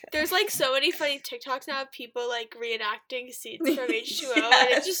Hannah Montana. There's like so many funny TikToks now of people like reenacting scenes from H2O, and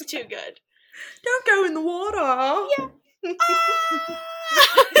Yes. it's just too good. Don't go in the water. Yeah.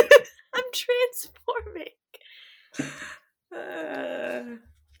 I'm transforming.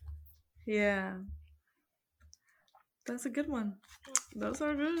 Yeah. That's a good one. Those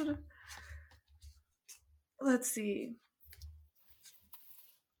are good. Let's see.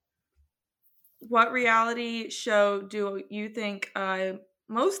 What reality show do you think I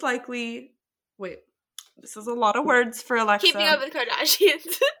most likely... Wait. This is a lot of words for Alexa. Keeping Up with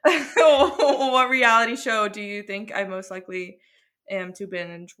Kardashians. What reality show do you think I most likely am to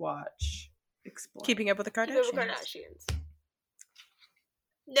binge watch? Explain. Keeping Up with the Keeping Up with Kardashians. Kardashians.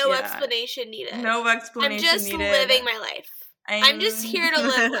 No Yeah. explanation needed. No explanation I'm just needed. living my life. I'm just here to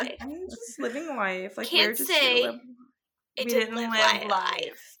live life. I'm just living life. Like Can't we're just say here to live. It We didn't didn't live live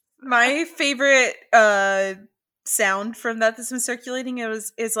life. My favorite sound from that's been circulating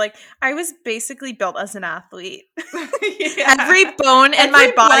is like, I was basically built as an athlete. Yeah. Every bone in my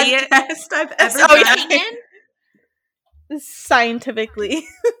Every body blood test I've ever Oh, yeah. done. Vegan? scientifically.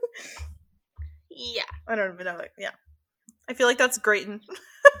 Yeah. I don't even know. Like, yeah. I feel like that's Grayton.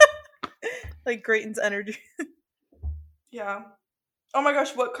 Like Grayton's energy. Yeah. Oh my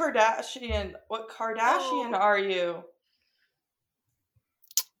gosh, what Kardashian are you?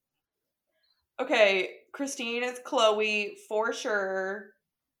 Okay, Christine is Chloe for sure.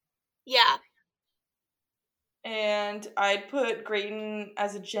 Yeah. And I'd put Grayton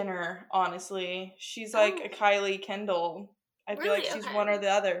as a Jenner, honestly. She's like a Kylie Kendall. I feel like Really? she's Okay. one or the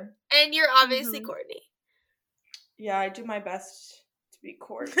other. And you're obviously Mhm. Courtney. Yeah, I do my best to be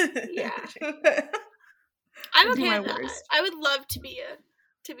Court. Yeah. I I'm do okay my with that. worst. I would love to be a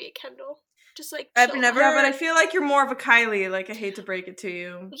Kendall. Just like I've chill never- out. Yeah, but I feel like you're more of a Kylie. Like, I hate to break it to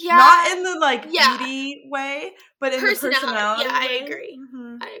you. Yeah. Not in the, like, Yeah. beauty way, but in Personality. the personality Yeah, I way. agree.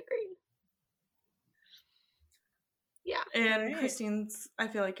 Mhm. I agree. Yeah. And Right. Christine's, I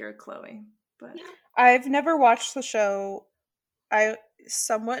feel like you're a Chloe. But Yeah. I've never watched the show. I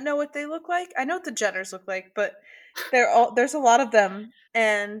somewhat know what they look like. I know what the Jenners look like, but there's a lot of them,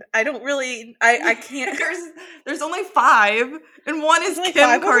 and I don't really. I can't. There's only 5, and one is There's only Kim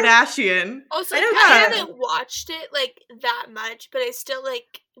 5 of them? Kardashian. Also, I I, know that. haven't watched it like that much, but I still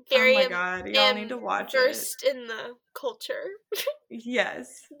like Oh very my god, y'all need to watch it. versed in the culture.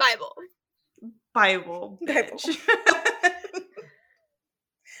 Yes. Bible. Bible. Bible. Bitch.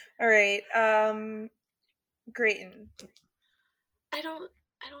 All right, Grayton. I don't know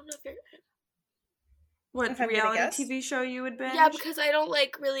if you're. What If I'm gonna reality guess? TV show you would binge? Yeah, because I don't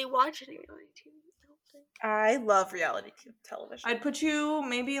like really watch any reality TV. I don't think. I love reality television. I'd put you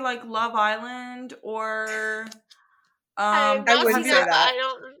maybe like Love Island or I've I not wouldn't seen say that. that. I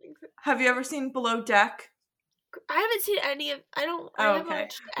don't. have you ever seen Below Deck? I haven't seen any of. I don't. I Oh, haven't okay.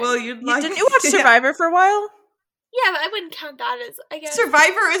 watched Well, any. you'd like Didn't you watch Yeah. Survivor for a while? Yeah, but I wouldn't count that as. I guess.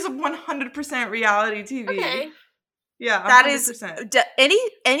 Survivor is 100% reality TV. Okay. Yeah, That is 100%.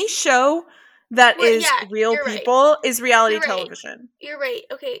 any show that Well, is yeah, real you're right. people is reality You're right. television. You're right.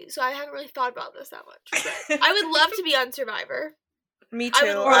 Okay, so I haven't really thought about this that much. But I would love to be on Survivor. Me I too.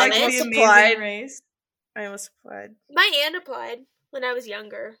 would Or love like it. The almost Amazing applied. Race. I almost applied. My aunt applied when I was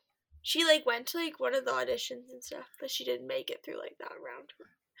younger. She like went to like one of the auditions and stuff, but she didn't make it through like that round.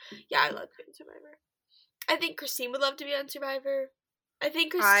 Yeah, I love being on Survivor. I think Christine would love to be on Survivor. I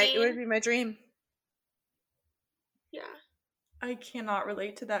think Christine. It would be my dream. Yeah. I cannot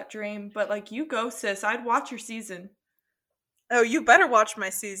relate to that dream, but like you go, sis. I'd watch your season. Oh, you better watch my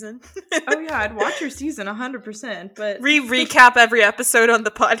season. Oh yeah, I'd watch your season 100%. But Recap every episode on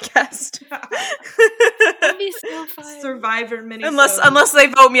the podcast. That'd be so fun. Survivor mini. unless they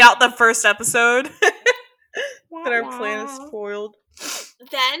vote me out the first episode. Then our plan is spoiled.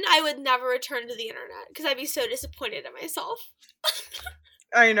 Then I would never return to the internet because I'd be so disappointed in myself.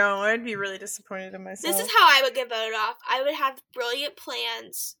 I know. I'd be really disappointed in myself. This is how I would get voted off. I would have brilliant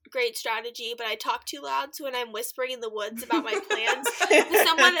plans, great strategy, but I talk too loud, so when I'm whispering in the woods about my plans to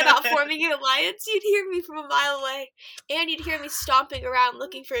someone about forming an alliance, you'd hear me from a mile away, and you'd hear me stomping around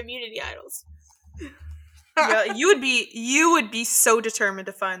looking for immunity idols. Yeah, you would be so determined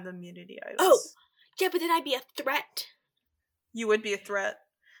to find the immunity idols. Oh, yeah, but then I'd be a threat. You would be a threat.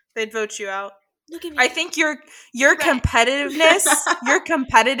 They'd vote you out. Look at me. I think your competitiveness,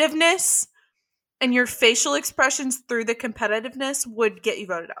 and your facial expressions through the competitiveness would get you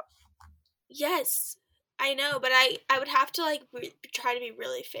voted out. Yes, I know, but I would have to like try to be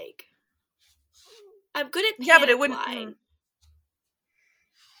really fake. I'm good at panic but it wouldn't. lying.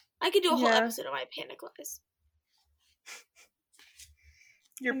 I could do a whole episode on my panic lies.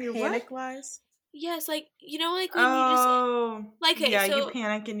 Your panic lies? Yes, like, you know, like when you just... Like, okay, yeah, so, you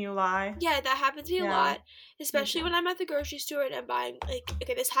panic and you lie. Yeah, that happens to me a lot. Especially when I'm at the grocery store and I'm buying, like...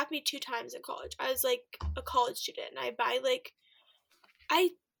 Okay, this happened to me 2 times in college. I was, like, a college student, and I buy, like...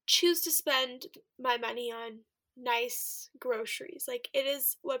 I choose to spend my money on nice groceries. Like, it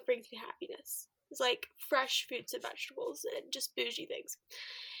is what brings me happiness. It's, like, fresh fruits and vegetables and just bougie things.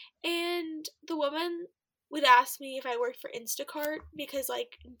 And the woman would ask me if I worked for Instacart because,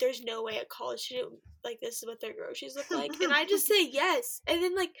 like, there's no way a college student, like, this is what their groceries look like. And I just say yes. And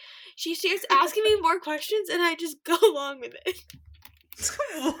then, like, she starts asking me more questions and I just go along with it.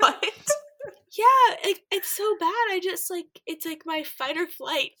 What? Yeah, it's so bad. I just, like, it's like my fight or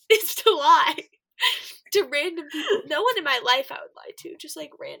flight is to lie to random people. No one in my life I would lie to, just,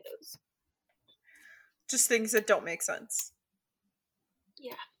 like, randos. Just things that don't make sense.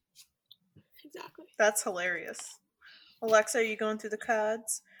 Yeah. Exactly. That's hilarious. Alexa, are you going through the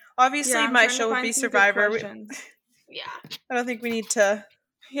cards? Obviously, Yeah, my show would be Survivor. Yeah. I don't think we need to...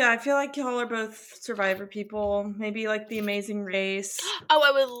 Yeah, I feel like y'all are both Survivor people. Maybe like The Amazing Race. Oh,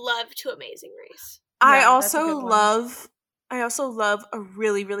 I would love to Amazing Race. I also love a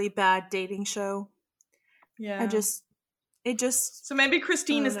really, really bad dating show. Yeah. So maybe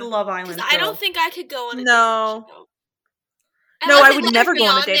Christine is the Love Island girl. I don't think I could go on a dating show. No, I would never go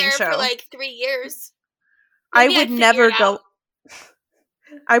on a dating show. For like 3 years. I would never go.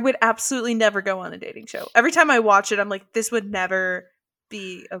 I would absolutely never go on a dating show. Every time I watch it, I'm like, this would never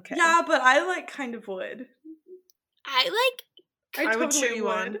be okay. Yeah, but I like kind of would. I would cheer you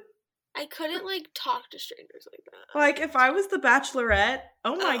on. I couldn't like talk to strangers like that. Like if I was the Bachelorette,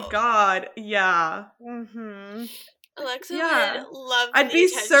 oh my god, yeah. Mm-hmm. Alexa would love. I'd be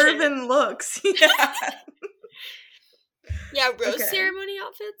serving looks. Yeah. Yeah, rose ceremony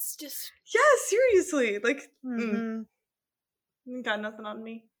outfits. Just seriously, like, got nothing on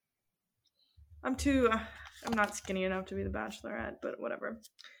me. I'm not skinny enough to be the Bachelorette, but whatever,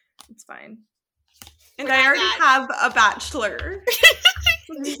 it's fine. And I already have a bachelor.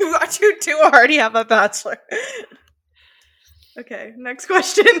 You do already have a bachelor. Okay, next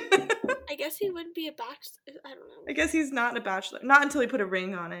question. I guess he wouldn't be a bachelor. I don't know. I guess he's not a bachelor. Not until he put a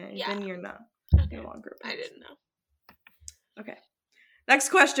ring on it. Yeah. Then you're no longer a bachelor. I didn't know. Okay. Next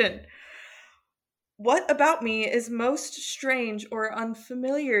question. What about me is most strange or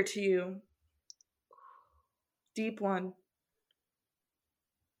unfamiliar to you? Deep one.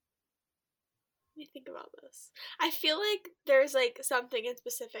 Let me think about this. I feel like there's like something in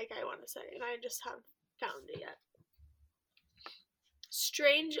specific I want to say, and I just haven't found it yet.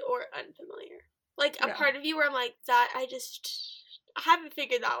 Strange or unfamiliar? Like a part of you where I'm like, that I haven't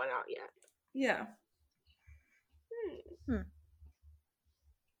figured that one out yet. Yeah.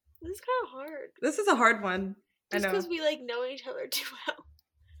 This is kind of hard. This is a hard one. Just because we like know each other too well.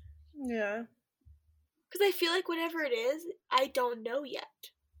 Yeah. Because I feel like whatever it is, I don't know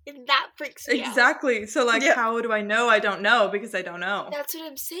yet. And that freaks me out. Exactly. So like, how do I know I don't know? Because I don't know. That's what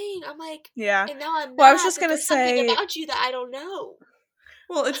I'm saying. I'm like, yeah. And now I'm mad, well, I was just going to say something about you that I don't know.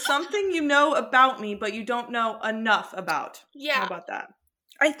 Well, it's something you know about me, but you don't know enough about. Yeah. How about that?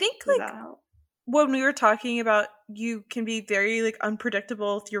 I think like when we were talking about you can be very like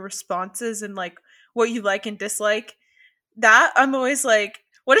unpredictable with your responses and like what you like and dislike, that I'm always like,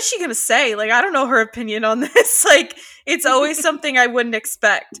 what is she going to say? Like, I don't know her opinion on this. Like, it's always something I wouldn't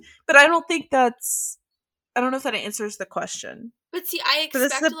expect. But I don't know if that answers the question. But see, I expect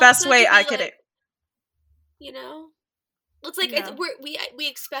this is the best way I could like, you know? It's like we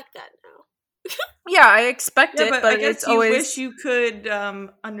expect that now. Yeah, I expect it, but I guess it's always. Wish you could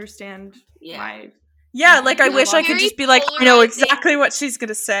understand my. Yeah, like I wish I could just be like, I know exactly what she's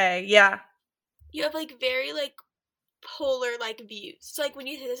gonna say. Yeah. You have like very like polar like views. So like when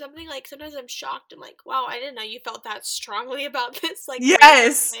you say something, like sometimes I'm shocked. I'm like, wow, I didn't know you felt that strongly about this. Like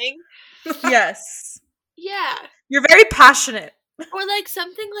yes, thing. Yes. Yeah. You're very passionate. Or like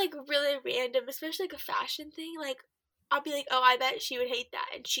something like really random, especially like a fashion thing. Like I'll be like, oh, I bet she would hate that,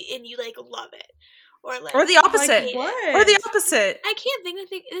 and you like love it. Or like, Or the opposite. hate it. What? Or the opposite. I can't think of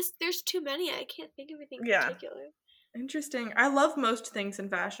anything. There's too many. I can't think of anything Yeah. particular. Interesting. I love most things in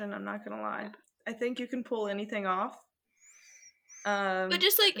fashion, I'm not gonna lie. I think you can pull anything off. But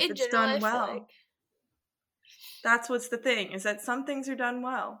just like if in it's general, done I feel well. like That's what's the thing, is that some things are done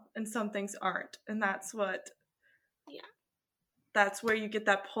well and some things aren't. And that's what Yeah. That's where you get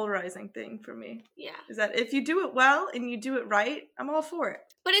that polarizing thing for me. Yeah. Is that if you do it well and you do it right, I'm all for it.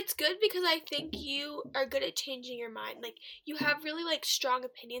 But it's good because I think you are good at changing your mind. Like, you have really, like, strong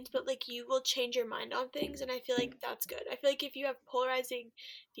opinions, but, like, you will change your mind on things, and I feel like that's good. I feel like if you have polarizing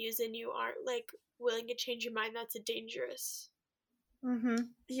views and you aren't, like, willing to change your mind, that's a dangerous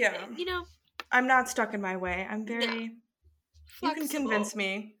Yeah. thing, you know? I'm not stuck in my way. I'm very... You can Flexible. convince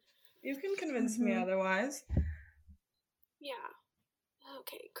me. You can convince me otherwise. Yeah.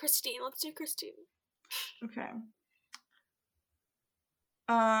 Okay, Christine. Let's do Christine. Okay.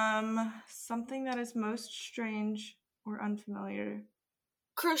 Something that is most strange or unfamiliar.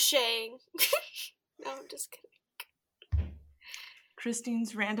 Crocheting. No, I'm just kidding.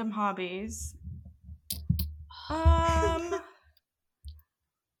 Christine's random hobbies. I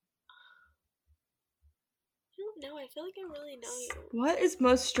don't know. I feel like I really know you. What is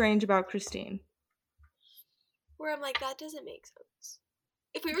most strange about Christine? Where I'm like, that doesn't make sense.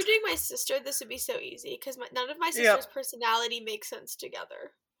 If we were doing my sister, this would be so easy because none of my sister's personality makes sense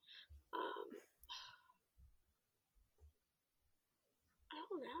together. I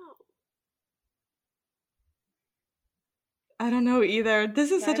don't know. I don't know either.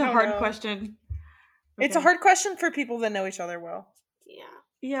 This is such a hard question. It's a hard question for people that know each other well. Yeah.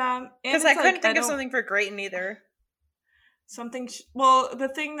 Yeah. Because I couldn't think of something for Grayton either. Well, the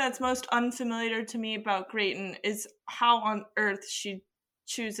thing that's most unfamiliar to me about Grayton is how on earth she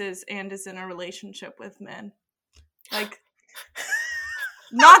chooses and is in a relationship with men. Like,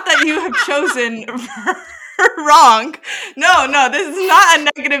 not that you have chosen wrong. No, this is not a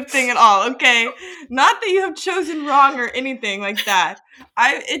negative thing at all, okay? Not that you have chosen wrong or anything like that.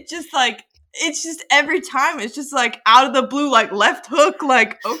 It's just every time, it's just like out of the blue, like left hook,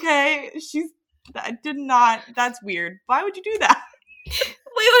 like, okay, that's weird. Why would you do that?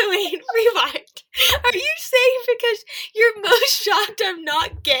 Wait, rewind. Are you saying because you're most shocked I'm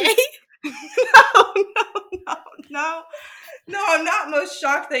not gay? No, I'm not most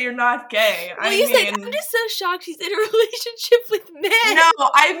shocked that you're not gay. Well, you said, I'm just so shocked he's in a relationship with men. No,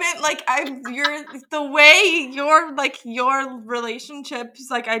 I meant like the way your relationships,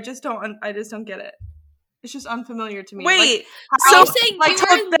 like I just don't get it. It's just unfamiliar to me. Wait, so saying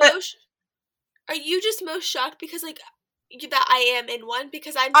are you just most shocked because like that I am in one?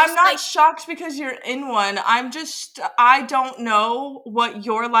 Because I'm not shocked because you're in one. I don't know what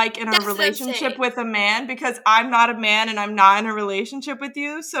you're like in a relationship with a man because I'm not a man and I'm not in a relationship with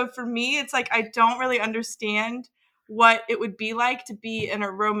you. So for me, it's like I don't really understand what it would be like to be in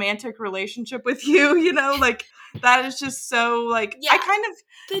a romantic relationship with you, you know? Like, that is just so, like, yeah, I kind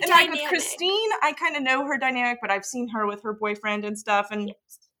of, and like with Christine, I kind of know her dynamic, but I've seen her with her boyfriend and stuff, and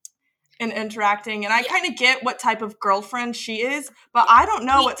interacting, and I kind of get what type of girlfriend she is, but I don't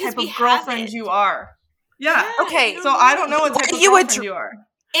know what type of girlfriend you are. Yeah. Okay. So I don't know what type of girlfriend you are.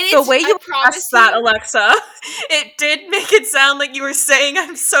 The way you asked that, Alexa, it did make it sound like you were saying,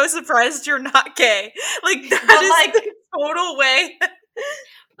 I'm so surprised you're not gay. Like, that is the total way.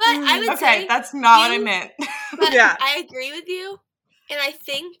 But I would say... Okay, that's not what I meant. But yeah. I agree with you, and I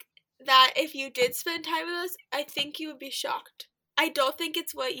think that if you did spend time with us, I think you would be shocked. I don't think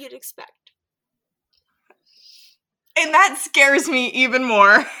it's what you'd expect. And that scares me even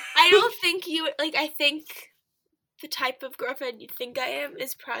more. I don't think I think the type of girlfriend you think I am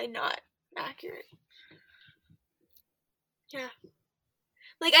is probably not accurate. Yeah.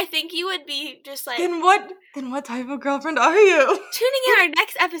 Like, I think you would be just like... Then what type of girlfriend are you? Tuning in our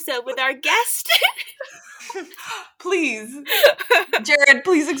next episode with our guest. Please. Jared,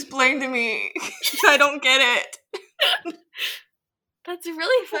 please explain to me. I don't get it. That's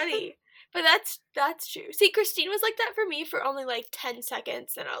really funny. But that's true. See, Christine was like that for me for only like 10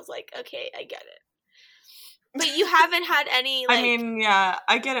 seconds, and I was like, okay, I get it. But you haven't had any, like... I mean, yeah,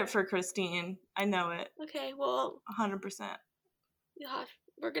 I get it for Christine. I know it. Okay, well... 100%.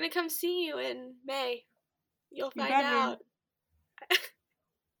 We're gonna come see you in May. You'll find out.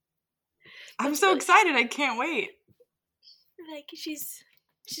 I'm so excited. I can't wait. Like, she's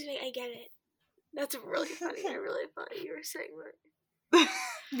like, I get it. That's really funny. I really thought you were saying that.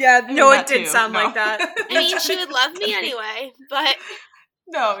 Yeah, no, it did sound like that. I mean, she would love me anyway, but...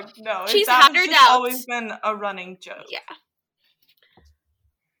 No. She's had her doubts. always been a running joke. Yeah.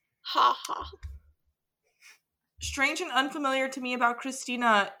 Ha ha. Strange and unfamiliar to me about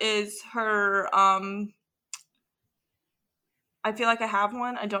Christina is her, I feel like I have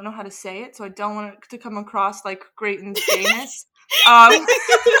one. I don't know how to say it, so I don't want it to come across like great and famous.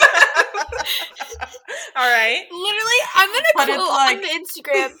 All right. Literally, I'm gonna But quote it's like- on the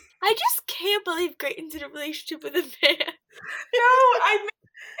Instagram. I just can't believe Grayton's in a relationship with a man. No, I mean,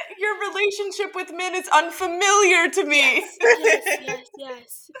 your relationship with men is unfamiliar to me.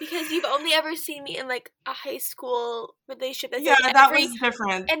 Yes. Because you've only ever seen me in like a high school relationship. That's Yeah, like that every, was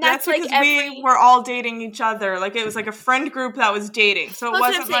different. and that's like because every- we were all dating each other. Like, it was like a friend group that was dating. So it that's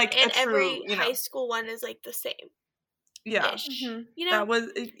what I'm wasn't saying, like a and true, every you know. high school one is like the same. Yeah. Mhm. You know? That was,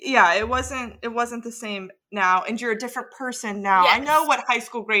 yeah, it wasn't the same now. And you're a different person now. I know Yes. what high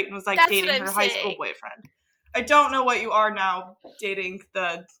school Grayton was like That's dating what her I'm high school saying. boyfriend. I don't know what you are now dating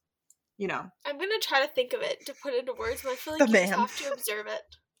the, you know. I'm gonna try to think of it to put into words, but I feel The like you just man. have to observe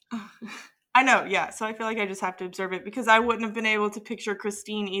it. I know, yeah. So I feel like I just have to observe it because I wouldn't have been able to picture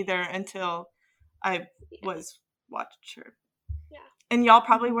Christine either until I was watched her. Yeah. And y'all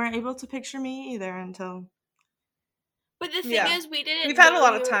probably weren't able to picture me either until. But the thing Yeah. is, we didn't. We've had a know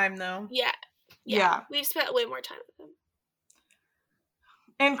lot you of were- time though. Yeah. Yeah. We've spent way more time with him.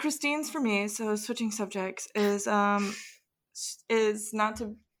 And Christine's for me, so switching subjects is not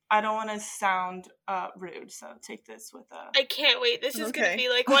to. I don't want to sound rude, so take this with a. I can't wait. This is gonna Okay. be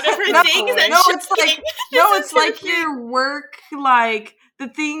like one of her No, things. And no, it's like shocking. no, This it's is like gonna be- your work, like the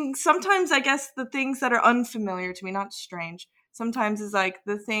things. Sometimes I guess the things that are unfamiliar to me, not strange. Sometimes is like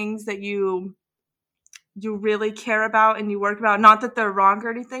the things that you really care about and you work about. Not that they're wrong or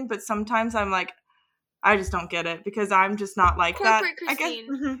anything, but sometimes I'm like, I just don't get it because I'm just not like corporate that. I guess Christine.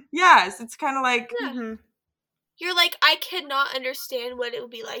 Mm-hmm. yes, it's kind of like Yeah. Mm-hmm. You're like, I cannot understand what it would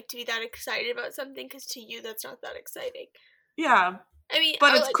be like to be that excited about something because to you that's not that exciting. yeah. I mean,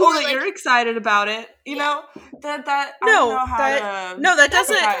 But or it's like- cool or that like- you're excited about it. You Yeah. know that I don't know how to. No, that That's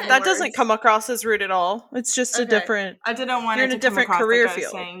doesn't okay. that doesn't come across as rude at all. It's just a Okay. different. I didn't want You're it in to a come different across career like I was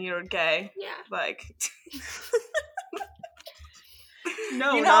field. saying you're gay. Yeah. Like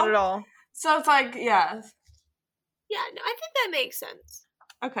No, You not know? at all. so it's like yeah. Yeah, no, I think that makes sense.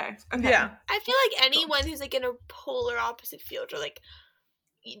 Okay. Yeah. I feel like anyone who's like in a polar opposite field or like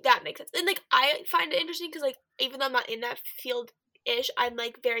that makes sense. And like I find it interesting because like even though I'm not in that field ish, I'm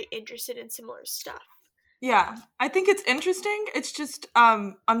like very interested in similar stuff. Yeah. I think it's interesting. It's just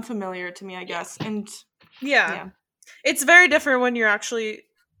unfamiliar to me, I guess. And Yeah. yeah. It's very different when you're actually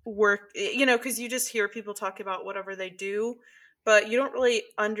because you just hear people talk about whatever they do, but you don't really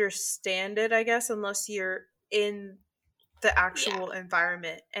understand it, I guess, unless you're in the actual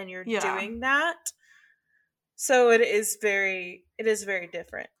environment and you're Yeah. doing that. So it is very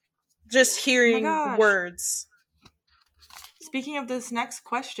different. Just hearing gosh. words. Speaking of this next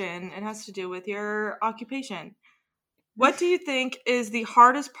question, it has to do with your occupation. What do you think is the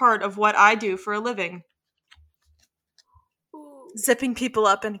hardest part of what I do for a living? Ooh. Zipping people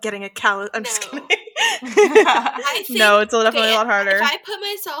up and getting a callus. I'm just No. kidding. I think, No, it's definitely okay, a lot harder. If I put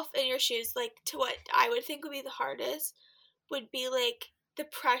myself in your shoes, like to what I would think would be the hardest would be like the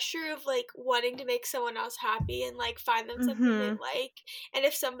pressure of like wanting to make someone else happy and like find them something they Mhm. like. And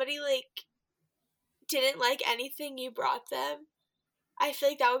if somebody like didn't like anything you brought them, I feel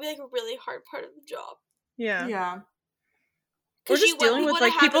like that would be like a really hard part of the job. Yeah. Yeah. We're 'Cause just you want dealing with people to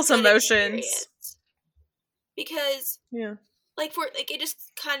like have a people's good emotions. experience. Because Yeah. like for like it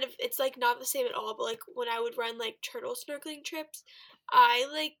just kind of it's like not the same at all, but like when I would run like turtle snorkeling trips, I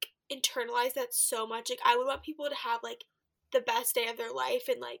like internalized that so much. Like I would want people to have like the best day of their life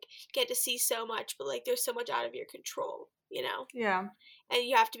and like get to see so much, but like there's so much out of your control, you know? Yeah. And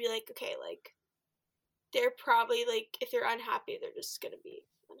you have to be like, okay, like they're probably like if they're unhappy, they're just gonna be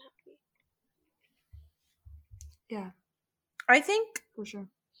unhappy. Yeah. I think For sure.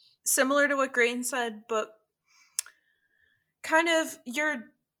 similar to what Grayton said, but kind of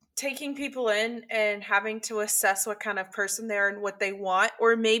you're taking people in and having to assess what kind of person they are and what they want,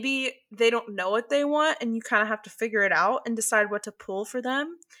 or maybe they don't know what they want and you kind of have to figure it out and decide what to pull for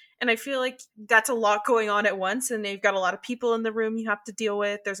them. And I feel like that's a lot going on at once, and you've got a lot of people in the room you have to deal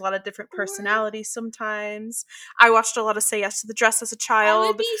with. There's a lot of different personalities sometimes. I watched a lot of Say Yes to the Dress as a I child.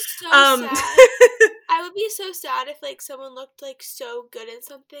 would be so Um, sad. I would be so sad if like someone looked like so good at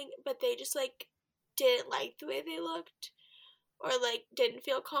something, but they just like didn't like the way they looked, or like didn't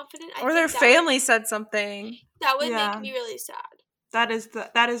feel confident. I or their think family said something. that would Yeah. make me really sad. That is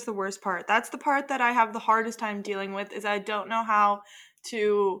the worst part. That's the part that I have the hardest time dealing with is I don't know how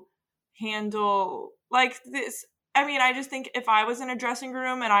to handle like this. I mean, I just think if I was in a dressing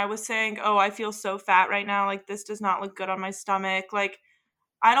room and I was saying, "Oh, I feel so fat right now. Like this does not look good on my stomach." Like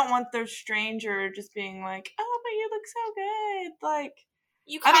I don't want their stranger just being like, oh, but you look so good. Like,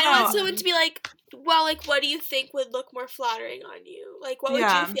 You I kind don't of want know. someone to be like, well, like, what do you think would look more flattering on you? Like, what would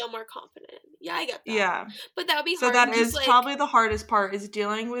Yeah. you feel more confident in? Yeah, I get that. Yeah. But that would be So hard. that 'cause, is like, probably the hardest part, is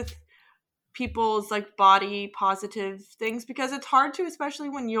dealing with people's like body positive things, because it's hard to, especially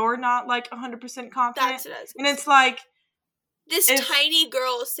when you're not like 100% confident. That's what I was And gonna it's say. like, This if- tiny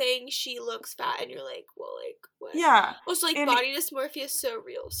girl saying she looks fat, and you're like, well, like, what? yeah. Also, like, And- body dysmorphia is so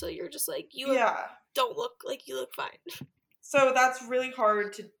real. So you're just like, you Yeah. don't look like you look fine. So that's really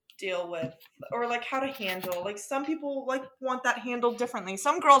hard to deal with, or like how to handle. Like some people like want that handled differently.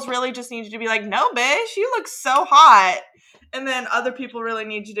 Some girls really just need you to be like, no, bitch, you look so hot. And then other people really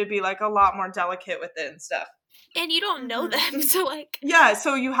need you to be like a lot more delicate with it and stuff. And you don't know them, so like, Yeah,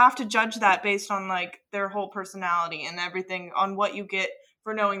 so you have to judge that based on like their whole personality and everything, on what you get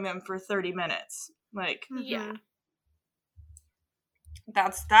for knowing them for 30 minutes. Like, yeah.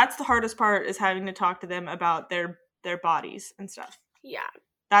 that's the hardest part, is having to talk to them about their bodies and stuff. Yeah.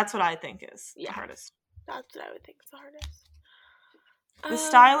 That's what I think is Yeah. the hardest. That's what I would think is the hardest. The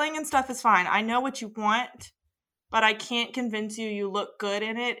styling and stuff is fine. I know what you want, but I can't convince you look good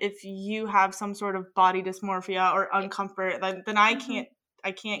in it if you have some sort of body dysmorphia or uncomfort. Then I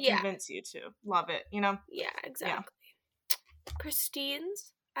can't Yeah. convince you to love it, you know? Yeah, exactly.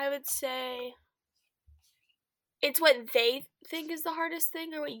 Christine's, I would say it's what they think is the hardest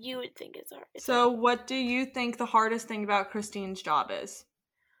thing, or what you would think is the hardest. So what do you think the hardest thing about Christine's job is?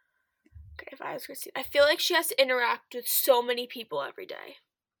 Okay, if I was Christine, I feel like she has to interact with so many people every day.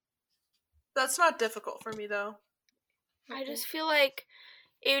 That's not difficult for me though. I just feel like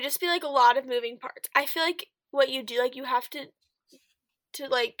it would just be like a lot of moving parts. I feel like what you do, like, you have to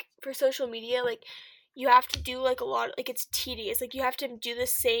like, for social media, like, you have to do like a lot, like, it's tedious. Like, you have to do the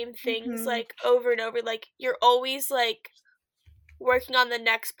same things like over and over. Like, you're always like working on the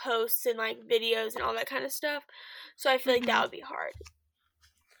next posts and like videos and all that kind of stuff. So I feel like that would be hard.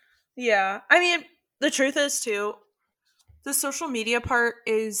 Yeah. I mean, the truth is too, the social media part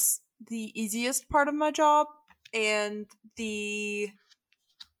is the easiest part of my job, and the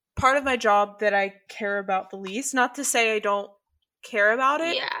part of my job that I care about the least. Not to say I don't care about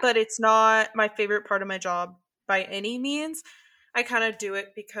it, but it's not my favorite part of my job by any means. I kind of do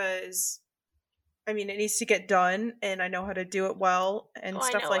it because, I mean, it needs to get done, and I know how to do it well and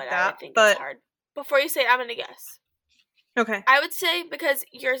stuff like that. But hard. Before you say it, I'm gonna guess. Okay. I would say, because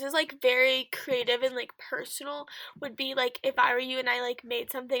yours is like very creative and like personal, would be like if I were you and I like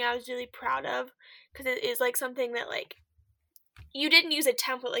made something I was really proud of, because it is like something that like you didn't use a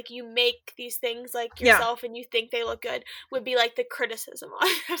template, like you make these things like yourself and you think they look good, would be like the criticism on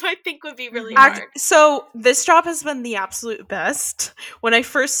it. I think would be really hard. So this job has been the absolute best. When I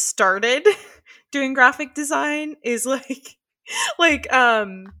first started doing graphic design, is like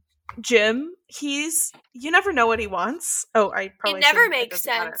Jim, you never know what he wants. Oh, I probably it never shouldn't, makes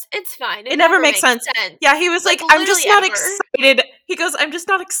sense. matter. It's fine. It never makes sense. Yeah, he was like, I'm just not excited. He goes, I'm just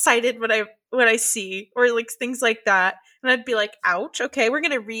not excited when I see, or like things like that. And I'd be like, ouch, okay, we're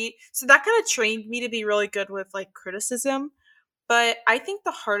gonna read. So that kind of trained me to be really good with like criticism. But I think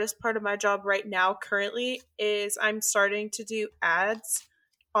the hardest part of my job right now currently is I'm starting to do ads,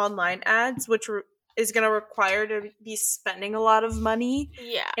 online ads, which is going to require to be spending a lot of money,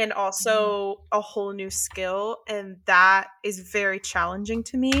 and also a whole new skill, and that is very challenging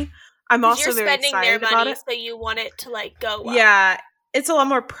to me. I'm also very excited about it. So you want it to like go well. Yeah, it's a lot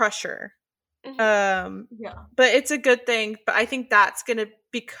more pressure. But it's a good thing. But I think that's going to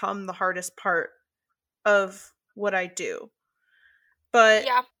become the hardest part of what I do. But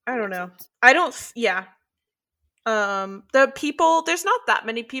I don't know. I don't. Yeah. The people. There's not that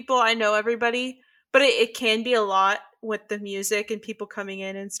many people. I know everybody. But it can be a lot with the music and people coming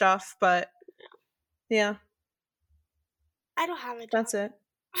in and stuff. But yeah. I don't have a job. That's it.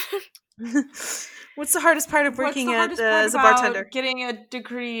 What's the hardest part of working as a bartender? Getting a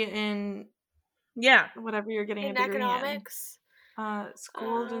degree in whatever you're getting in a degree economics.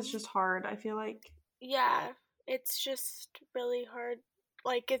 School is just hard, I feel like. Yeah, it's just really hard.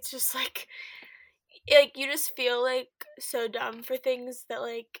 Like, it's just like you just feel like so dumb for things that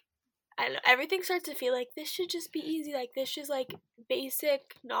like, I don't know, everything starts to feel like this should just be easy. Like, this is like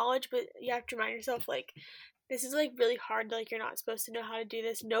basic knowledge, but you have to remind yourself like this is like really hard. Like, you're not supposed to know how to do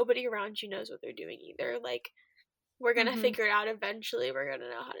this. Nobody around you knows what they're doing either. Like, we're gonna figure it out eventually. We're gonna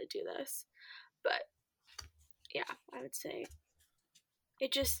know how to do this. But yeah, I would say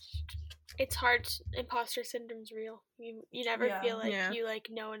it's hard. Imposter syndrome's real. You never feel like you like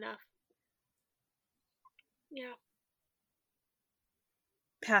know enough. Yeah.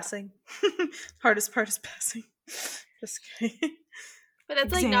 Passing. Hardest part is passing. Just kidding. But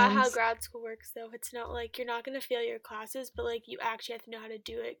that's like not how exams. grad school works, though. It's not like you're not gonna fail your classes, but like you actually have to know how to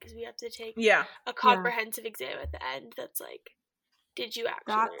do it because we have to take Yeah. a comprehensive exam at the end. That's like, did you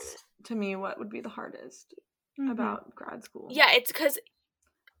actually learn That's, it? to me, what would be the hardest Mhm. about grad school. Yeah, it's because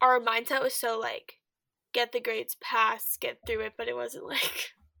our mindset was so like, get the grades, pass, get through it, but it wasn't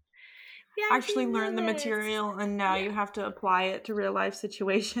like we Actually learn the know this. material, and now Yeah. you have to apply it to real life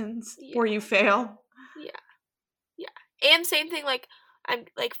situations Yeah. where you fail. And same thing, like I'm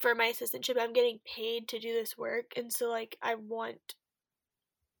like for my assistantship, I'm getting paid to do this work, and so like I want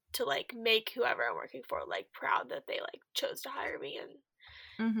to like make whoever I'm working for like proud that they like chose to hire me and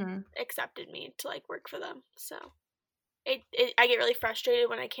Mm-hmm. accepted me to like work for them. So it I get really frustrated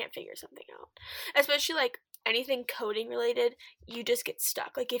when I can't figure something out, especially like anything coding related. You just get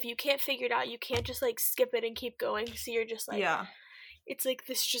stuck. Like if you can't figure it out, you can't just like skip it and keep going. So you're just like, Yeah. it's like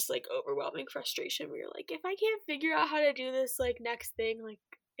this just like overwhelming frustration where you're like, if I can't figure out how to do this like next thing, like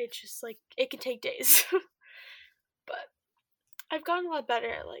it's just like it can take days. But I've gotten a lot better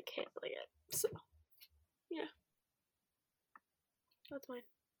at like handling it. So yeah, that's mine.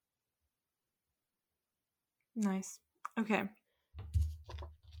 Nice. Okay.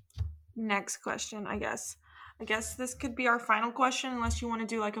 Next question, I guess. I guess this could be our final question unless you want to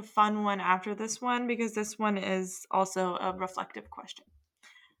do like a fun one after this one, because this one is also a reflective question.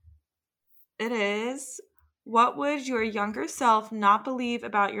 It is, what would your younger self not believe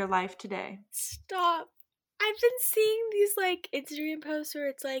about your life today? Stop. I've been seeing these like Instagram posts where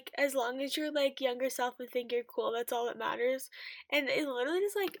it's like, as long as your like younger self would think you're cool, that's all that matters. And it literally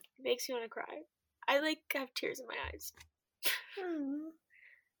just like makes me want to cry. I like have tears in my eyes.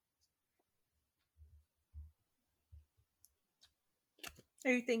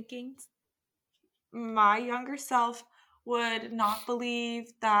 Are you thinking? My younger self would not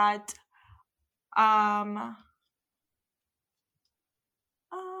believe that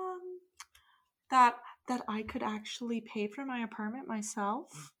that I could actually pay for my apartment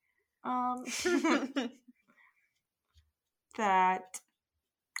myself. That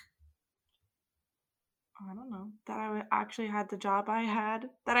I don't know, that I actually had the job I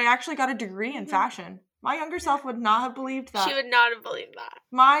had, that I actually got a degree in fashion. My younger self would not have believed that. She would not have believed that.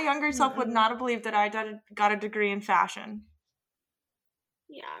 My younger self would not have believed that I got a degree in fashion.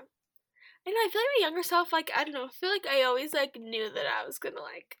 Yeah. I know, I feel like my younger self, like, I don't know, I feel like I always, like, knew that I was gonna,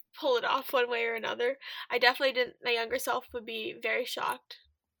 like, pull it off one way or another. I definitely didn't, my younger self would be very shocked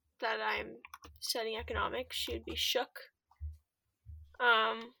that I'm studying economics. She would be shook.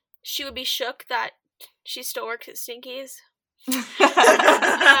 She would be shook that she still works at Stinkies.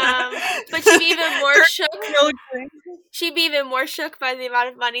 But she'd be even more shook. She'd be even more shook by the amount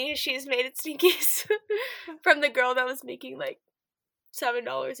of money she's made at Stinkies from the girl that was making, like,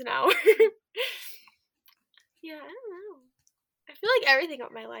 $7 an hour. Yeah, I don't know. I feel like everything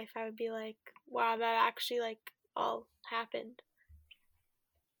about my life I would be like, wow, that actually like all happened.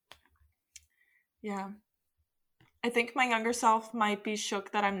 Yeah. I think my younger self might be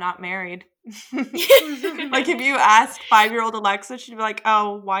shook that I'm not married. Like if you asked 5-year-old Alexa, she'd be like,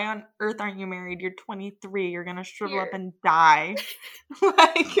 oh, why on earth aren't you married? You're 23. You're going to shrivel up and die.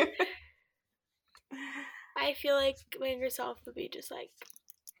 Like, I feel like my younger self would be just like,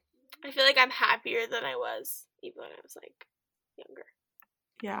 I feel like I'm happier than I was even when I was like younger.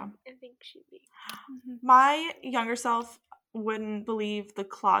 Yeah. I think she'd be. My younger self wouldn't believe the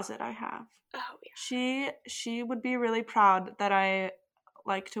closet I have. Oh yeah. She would be really proud that I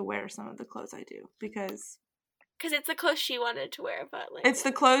like to wear some of the clothes I do because it's the clothes she wanted to wear, but like it's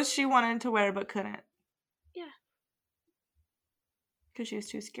the clothes she wanted to wear but couldn't. Yeah. Because she was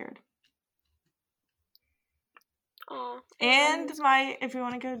too scared. Aw. And if you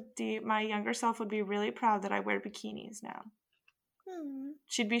want to go deep, my younger self would be really proud that I wear bikinis now.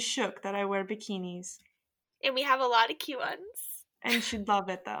 She'd be shook that I wear bikinis. And we have a lot of cute ones. And she'd love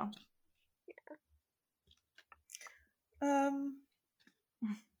it though. Yeah.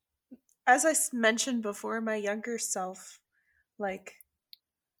 As I mentioned before, my younger self, like,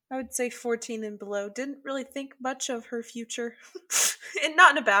 I would say 14 and below, didn't really think much of her future. And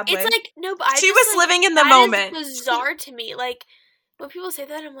not in a bad way. It's like, no, but she was living in the moment. It's bizarre to me. Like, when people say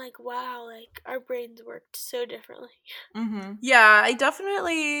that, I'm like, wow, like, our brains worked so differently. Mm-hmm. Yeah, I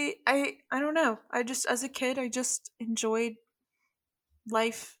definitely, I don't know. As a kid, I just enjoyed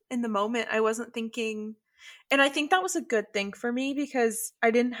life in the moment. I wasn't thinking, and I think that was a good thing for me because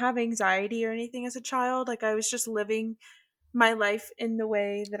I didn't have anxiety or anything as a child. Like, I was just living my life in the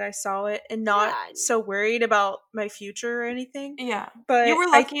way that I saw it and not so worried about my future or anything. Yeah. But you were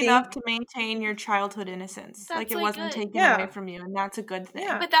lucky enough to maintain your childhood innocence. Like, it wasn't taken away from you, and that's a good thing.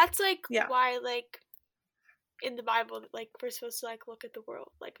 Yeah. But that's, like, why, like, in the Bible that, like, we're supposed to, like, look at the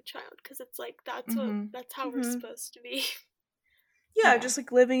world like a child, because it's like that's how we're Mhm. supposed to be. Yeah, Yeah. just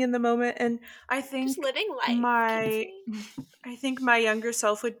like living in the moment. And I think Just living life. Keep my saying. I think my younger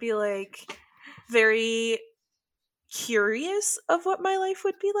self would be like very curious of what my life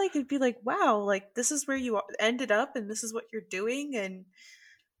would be like. It'd be like, wow, like this is where you ended up and this is what you're doing, and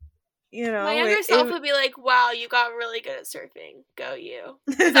you know, My younger self would be like, wow, you got really good at surfing. Go you.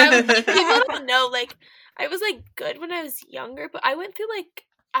 Because people don't know, like, I was, like, good when I was younger, but I went through, like,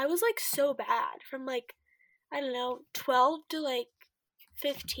 I was, like, so bad from, like, I don't know, 12 to, like,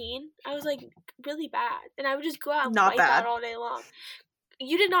 15. I was, like, really bad. And I would just go out and Not wipe bad. out all day long.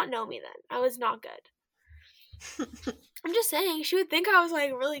 You did not know me then. I was not good. I'm just saying, she would think I was,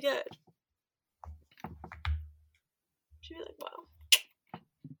 like, really good. She'd be like, wow.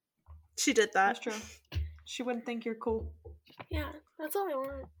 She did that. That's true. She wouldn't think you're cool. Yeah, that's all I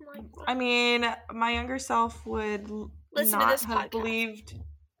want. I'm like, wow. I mean, my younger self would Listen to not this have podcast. believed.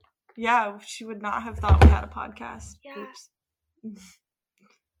 Yeah, she would not have thought we had a podcast. Yeah. Oops.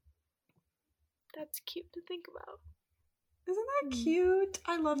 That's cute to think about. Isn't that cute?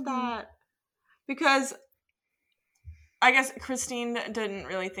 I love Mhm. that. Because I guess Christine didn't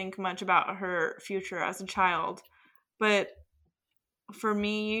really think much about her future as a child. But for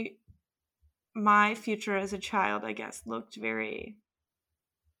me, my future as a child, I guess, looked very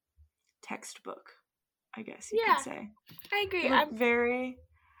textbook, I guess you Yeah. could say. I agree. It looked very,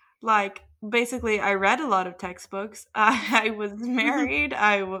 like, basically, I read a lot of textbooks. I was married.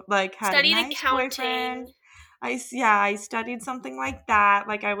 I had studied a nice accounting. boyfriend. I studied something like that.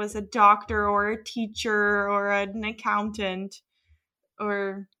 Like, I was a doctor or a teacher or an accountant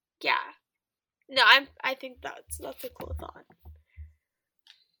or... Yeah. No, I think that's a cool thought.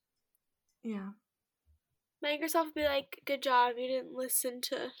 Yeah. My younger self would be like, good job, you didn't listen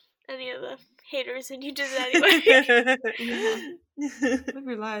to any of the haters and you did it anyway. Live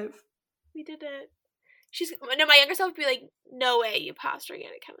your life. We did it. My younger self would be like, no way you passed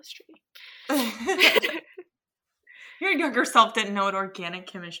organic chemistry. Your younger self didn't know what organic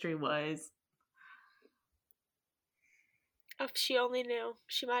chemistry was. If she only knew,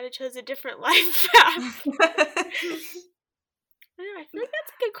 she might have chose a different life path. I don't know, I feel like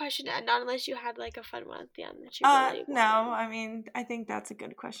that's a good question to end on, unless you had like a fun one at the end that you really No, wanted. I mean, I think that's a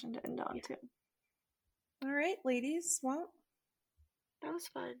good question to end on, too. All right, ladies. Well, That was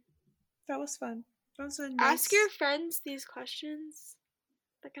fun. that was fun. That was a nice... Ask your friends these questions.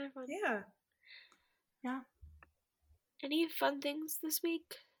 That kind of fun. Yeah. Yeah. Any fun things this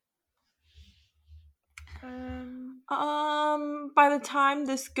week? By the time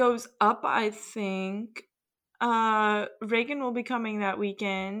this goes up, I think Reagan will be coming that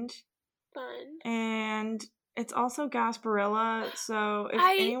weekend, Fun. and it's also Gasparilla. So if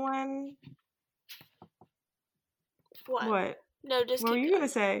anyone, what? No, just what were keep you going. gonna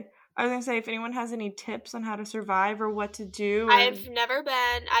say? I was gonna say if anyone has any tips on how to survive or what to do. I've never been.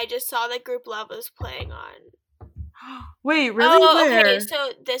 I just saw that Group Love was playing on. Wait, really? Oh, Where? okay.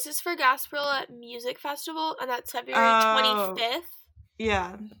 So this is for Gasparilla Music Festival, and that's February 25th.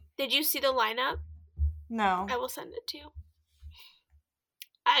 Yeah. Did you see the lineup? No. I will send it to you.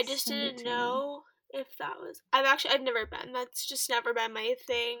 I just didn't know if that was. I've never been. That's just never been my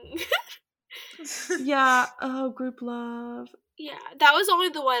thing. Yeah. Oh, Group Love. Yeah, that was only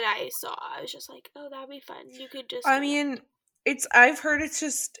the one I saw. I was just like, oh, that'd be fun. You could just. I mean, I've heard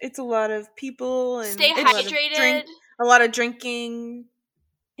it's a lot of people and stay hydrated. A lot of drinking.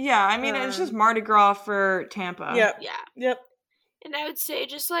 Yeah, I mean, it's just Mardi Gras for Tampa. Yep. Yeah. Yep. And I would say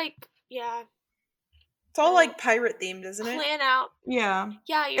just like, yeah. It's all like pirate themed, isn't it? Plan out. Yeah.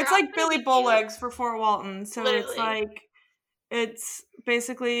 Yeah, it's like Billy Bowlegs for Fort Walton. So Literally. it's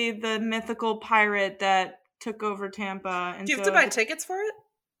basically the mythical pirate that took over Tampa. And do you have to buy tickets for it?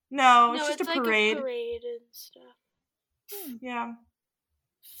 No, it's just a like parade. A parade and stuff. Yeah.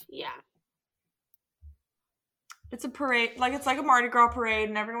 Yeah. It's a parade, it's like a Mardi Gras parade,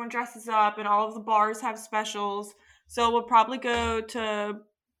 and everyone dresses up, and all of the bars have specials. So we'll probably go to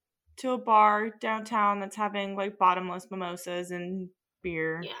a bar downtown that's having like bottomless mimosas and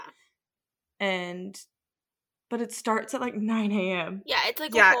beer. Yeah. But it starts at like 9 a.m. Yeah, it's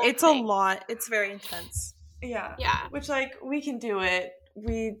like it's thing. a lot. It's very intense. Yeah. Yeah. Which we can do it.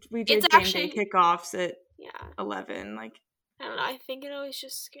 We did it's game actually, day kickoffs at 11. I don't know. I think it always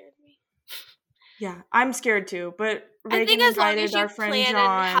just scared me. Yeah, I'm scared too. But Reagan I think as long as invited you our friend plan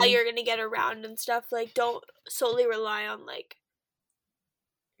John. and how you're gonna get around and stuff, don't solely rely on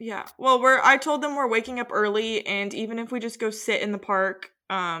Yeah. Well, I told them we're waking up early, and even if we just go sit in the park,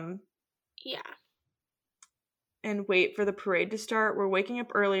 yeah. and wait for the parade to start, we're waking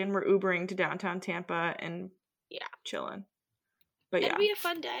up early and we're Ubering to downtown Tampa, and Yeah. chilling. But It'll be a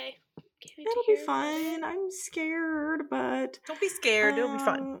fun day. Can't wait to it'll be hear about it. fun. I'm scared, but Don't be scared. It'll be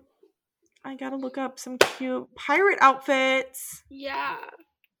fun. I gotta look up some cute pirate outfits. Yeah,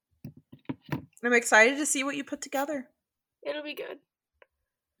 I'm excited to see what you put together. it'll be good.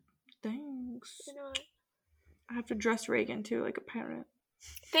 Thanks. You know what? I have to dress Reagan too, like a pirate.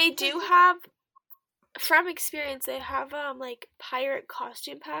 They do have, from experience, they have like pirate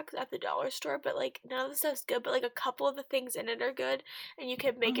costume packs at the dollar store, but like none of the stuff's good, but like a couple of the things in it are good, and you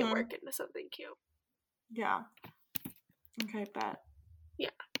can make it work into something cute. Yeah. Okay, bet.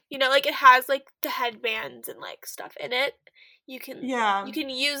 You know, like it has like the headbands and like stuff in it. You can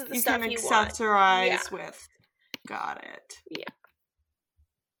use the stuff you want. accessorize with. Got it.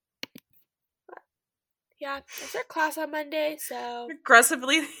 Yeah, I start class on Monday, so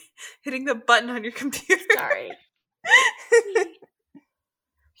Aggressively hitting the button on your computer. sorry.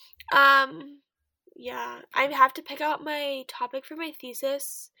 Yeah, I have to pick out my topic for my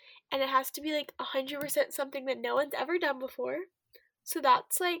thesis, and it has to be like 100% something that no one's ever done before. So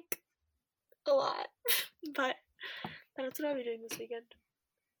that's like a lot, but that's what I'll be doing this weekend.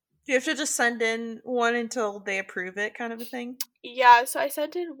 Do you have to just send in one until they approve it, kind of a thing? Yeah, so I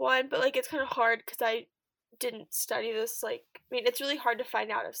sent in one, but like it's kind of hard because I didn't study this. Like, I mean, it's really hard to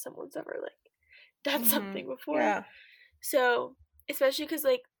find out if someone's ever like done something before. Yeah. So, especially because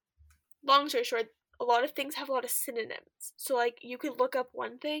like, long story short, a lot of things have a lot of synonyms. So like, you could look up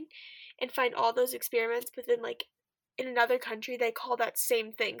one thing and find all those experiments, but then like in another country they call that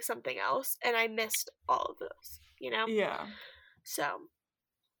same thing something else, and I missed all of those. You know? Yeah. So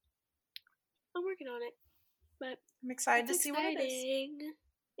I'm working on it, but I'm excited to see what it is.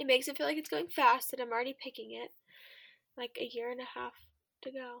 It makes it feel like it's going fast, and I'm already picking it. Like a year and a half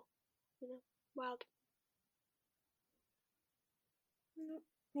to go. You know, wild.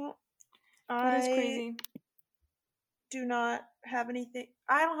 Well, That is crazy. Do not have anything.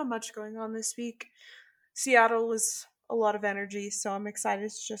 I don't have much going on this week. Seattle was a lot of energy, so I'm excited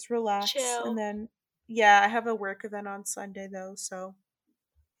to just relax. Chill. And then, yeah, I have a work event on Sunday though, so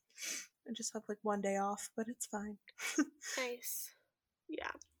I just have like one day off, but it's fine. Nice.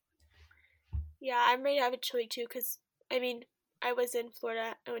 Yeah. Yeah, I'm ready to have a chill week too, because, I mean, I was in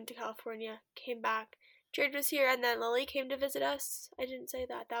Florida, I went to California, came back. Jared was here, and then Lily came to visit us. I didn't say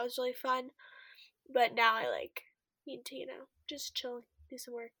that. That was really fun. But now I, like, need to, you know, just chill, do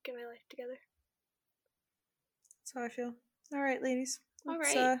some work, get my life together. That's how I feel. All right, ladies. All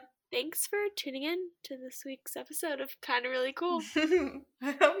right. Thanks for tuning in to this week's episode of Kinda Really Cool.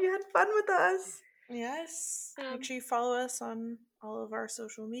 I hope you had fun with us. Yes. Make sure you follow us on all of our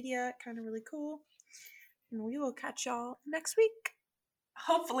social media. Kinda Really Cool. And we will catch y'all next week.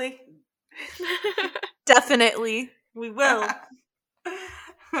 Hopefully. Definitely. We will.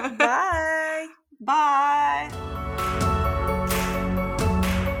 Bye. Bye.